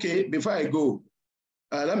 Okay, before I go,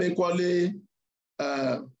 let me quickly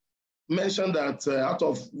mention that out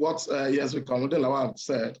of what Yesri Kamudin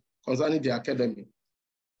said concerning the academy,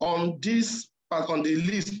 on the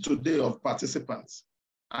list today of participants,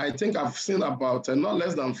 I think I've seen about not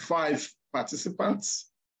less than 5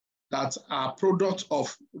 participants that are products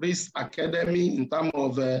of this academy in terms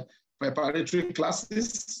of preparatory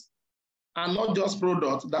classes, and not just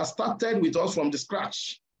products that started with us from the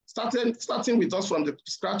scratch starting with us from the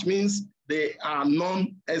scratch means they are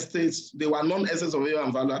non-estates, they were non-estates of value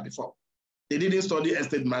and value before. They didn't study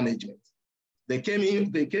estate management. They came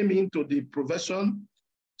into the profession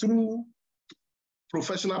through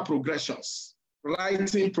professional progressions,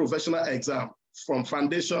 writing professional exam from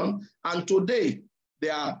foundation. And today, they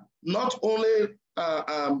are not only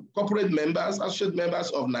corporate members, associate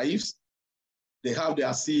members of NAIFs, they have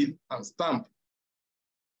their seal and stamp.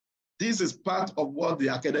 This is part of what the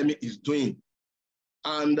academy is doing.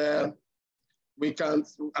 And the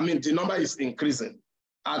number is increasing.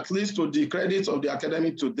 At least to the credit of the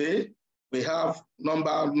academy today, we have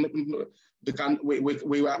number, we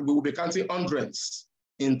will be counting hundreds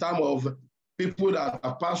in terms of people that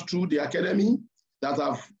have passed through the academy, that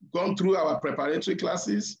have gone through our preparatory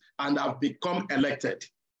classes and have become elected,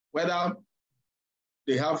 whether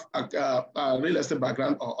they have a real estate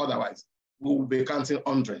background or otherwise. We will be counting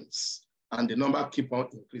hundreds, and the number keep on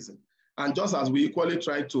increasing. And just as we equally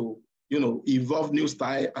try to, evolve new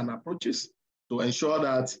style and approaches to ensure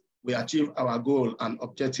that we achieve our goal and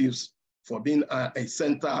objectives for being a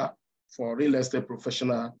center for real estate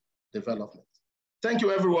professional development. Thank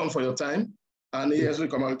you everyone for your time. And yes,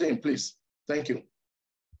 Kamaldeen, please. Thank you.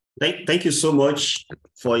 Thank you so much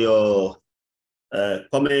for your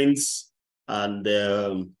comments. And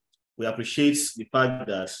we appreciate the fact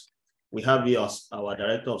that we have you as our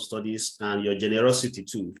Director of Studies and your generosity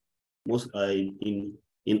too, most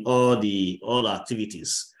in all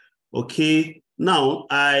activities. Okay, now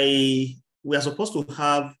we are supposed to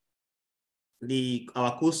have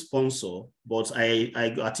our co-sponsor, but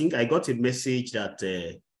I think I got a message that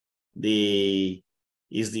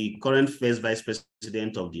is the current first vice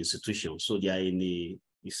president of the institution, so they are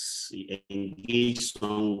engaged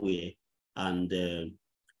somewhere, and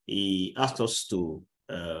he asked us to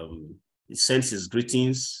he sends his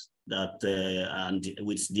greetings that and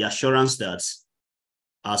with the assurance that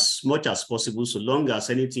as much as possible, so long as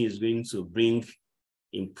anything is going to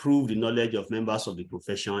improve the knowledge of members of the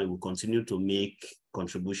profession, it will continue to make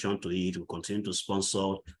contribution to it, will continue to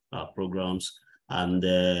sponsor programs, and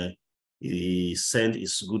he sent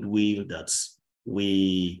his goodwill that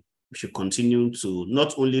we should continue to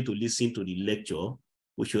not only to listen to the lecture,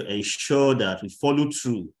 we should ensure that we follow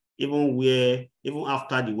through, even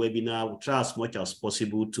after the webinar, we try as much as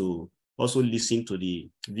possible to also listen to the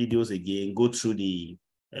videos again, go through the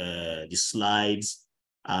slides,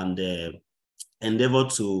 and endeavor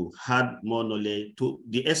to add more knowledge.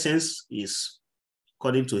 The essence is,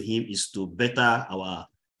 according to him, is to better our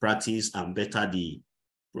practice and better the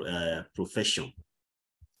profession.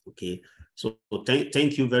 Okay, so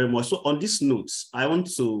thank you very much. So on this note, I want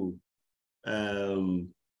to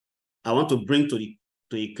bring to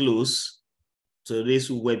a close today's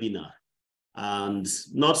webinar, and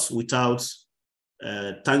not without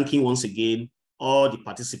thanking once again all the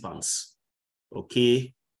participants.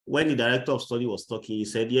 Okay, when the Director of Study was talking, he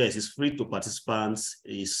said, yes, it's free to participants,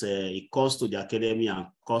 it's a cost to the academy and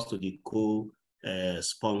cost to the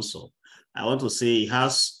co-sponsor. I want to say it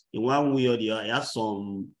has, in one way or the other, it has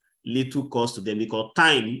some little cost to them, because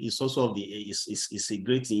time is also is a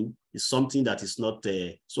great thing. It's something that is not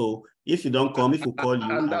so if you don't come, if we call you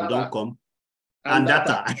and you don't come, and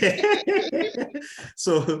data.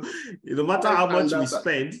 So no matter how much we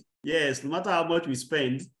spend, yes, no matter how much we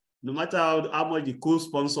spend, no matter how much the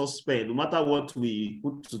co-sponsors spend, no matter what we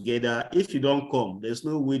put together, if you don't come, there's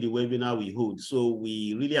no way the webinar will hold. So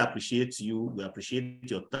we really appreciate you. We appreciate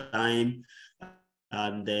your time.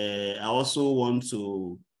 And I also want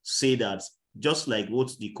to say that, just like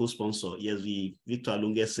what the co-sponsor, Victor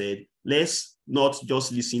Alunge said, let's not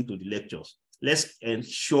just listen to the lectures. Let's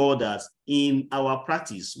ensure that in our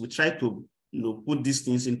practice, we try to put these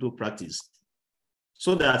things into practice,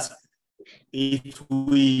 so that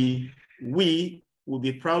we will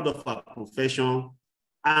be proud of our profession,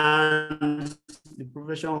 and the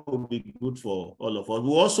profession will be good for all of us.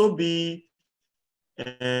 We'll also be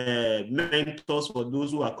mentors for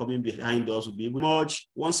those who are coming behind us. Will be much.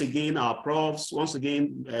 Once again, our profs, once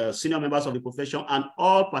again, senior members of the profession, and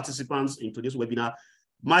all participants in today's webinar.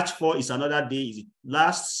 March 4 is another day, is the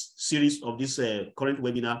last series of this current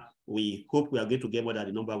webinar. We hope we are going to get more than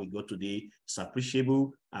the number we got today. It's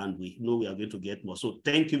appreciable, and we know we are going to get more. So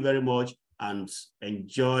thank you very much, and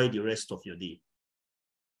enjoy the rest of your day.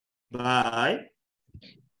 Bye.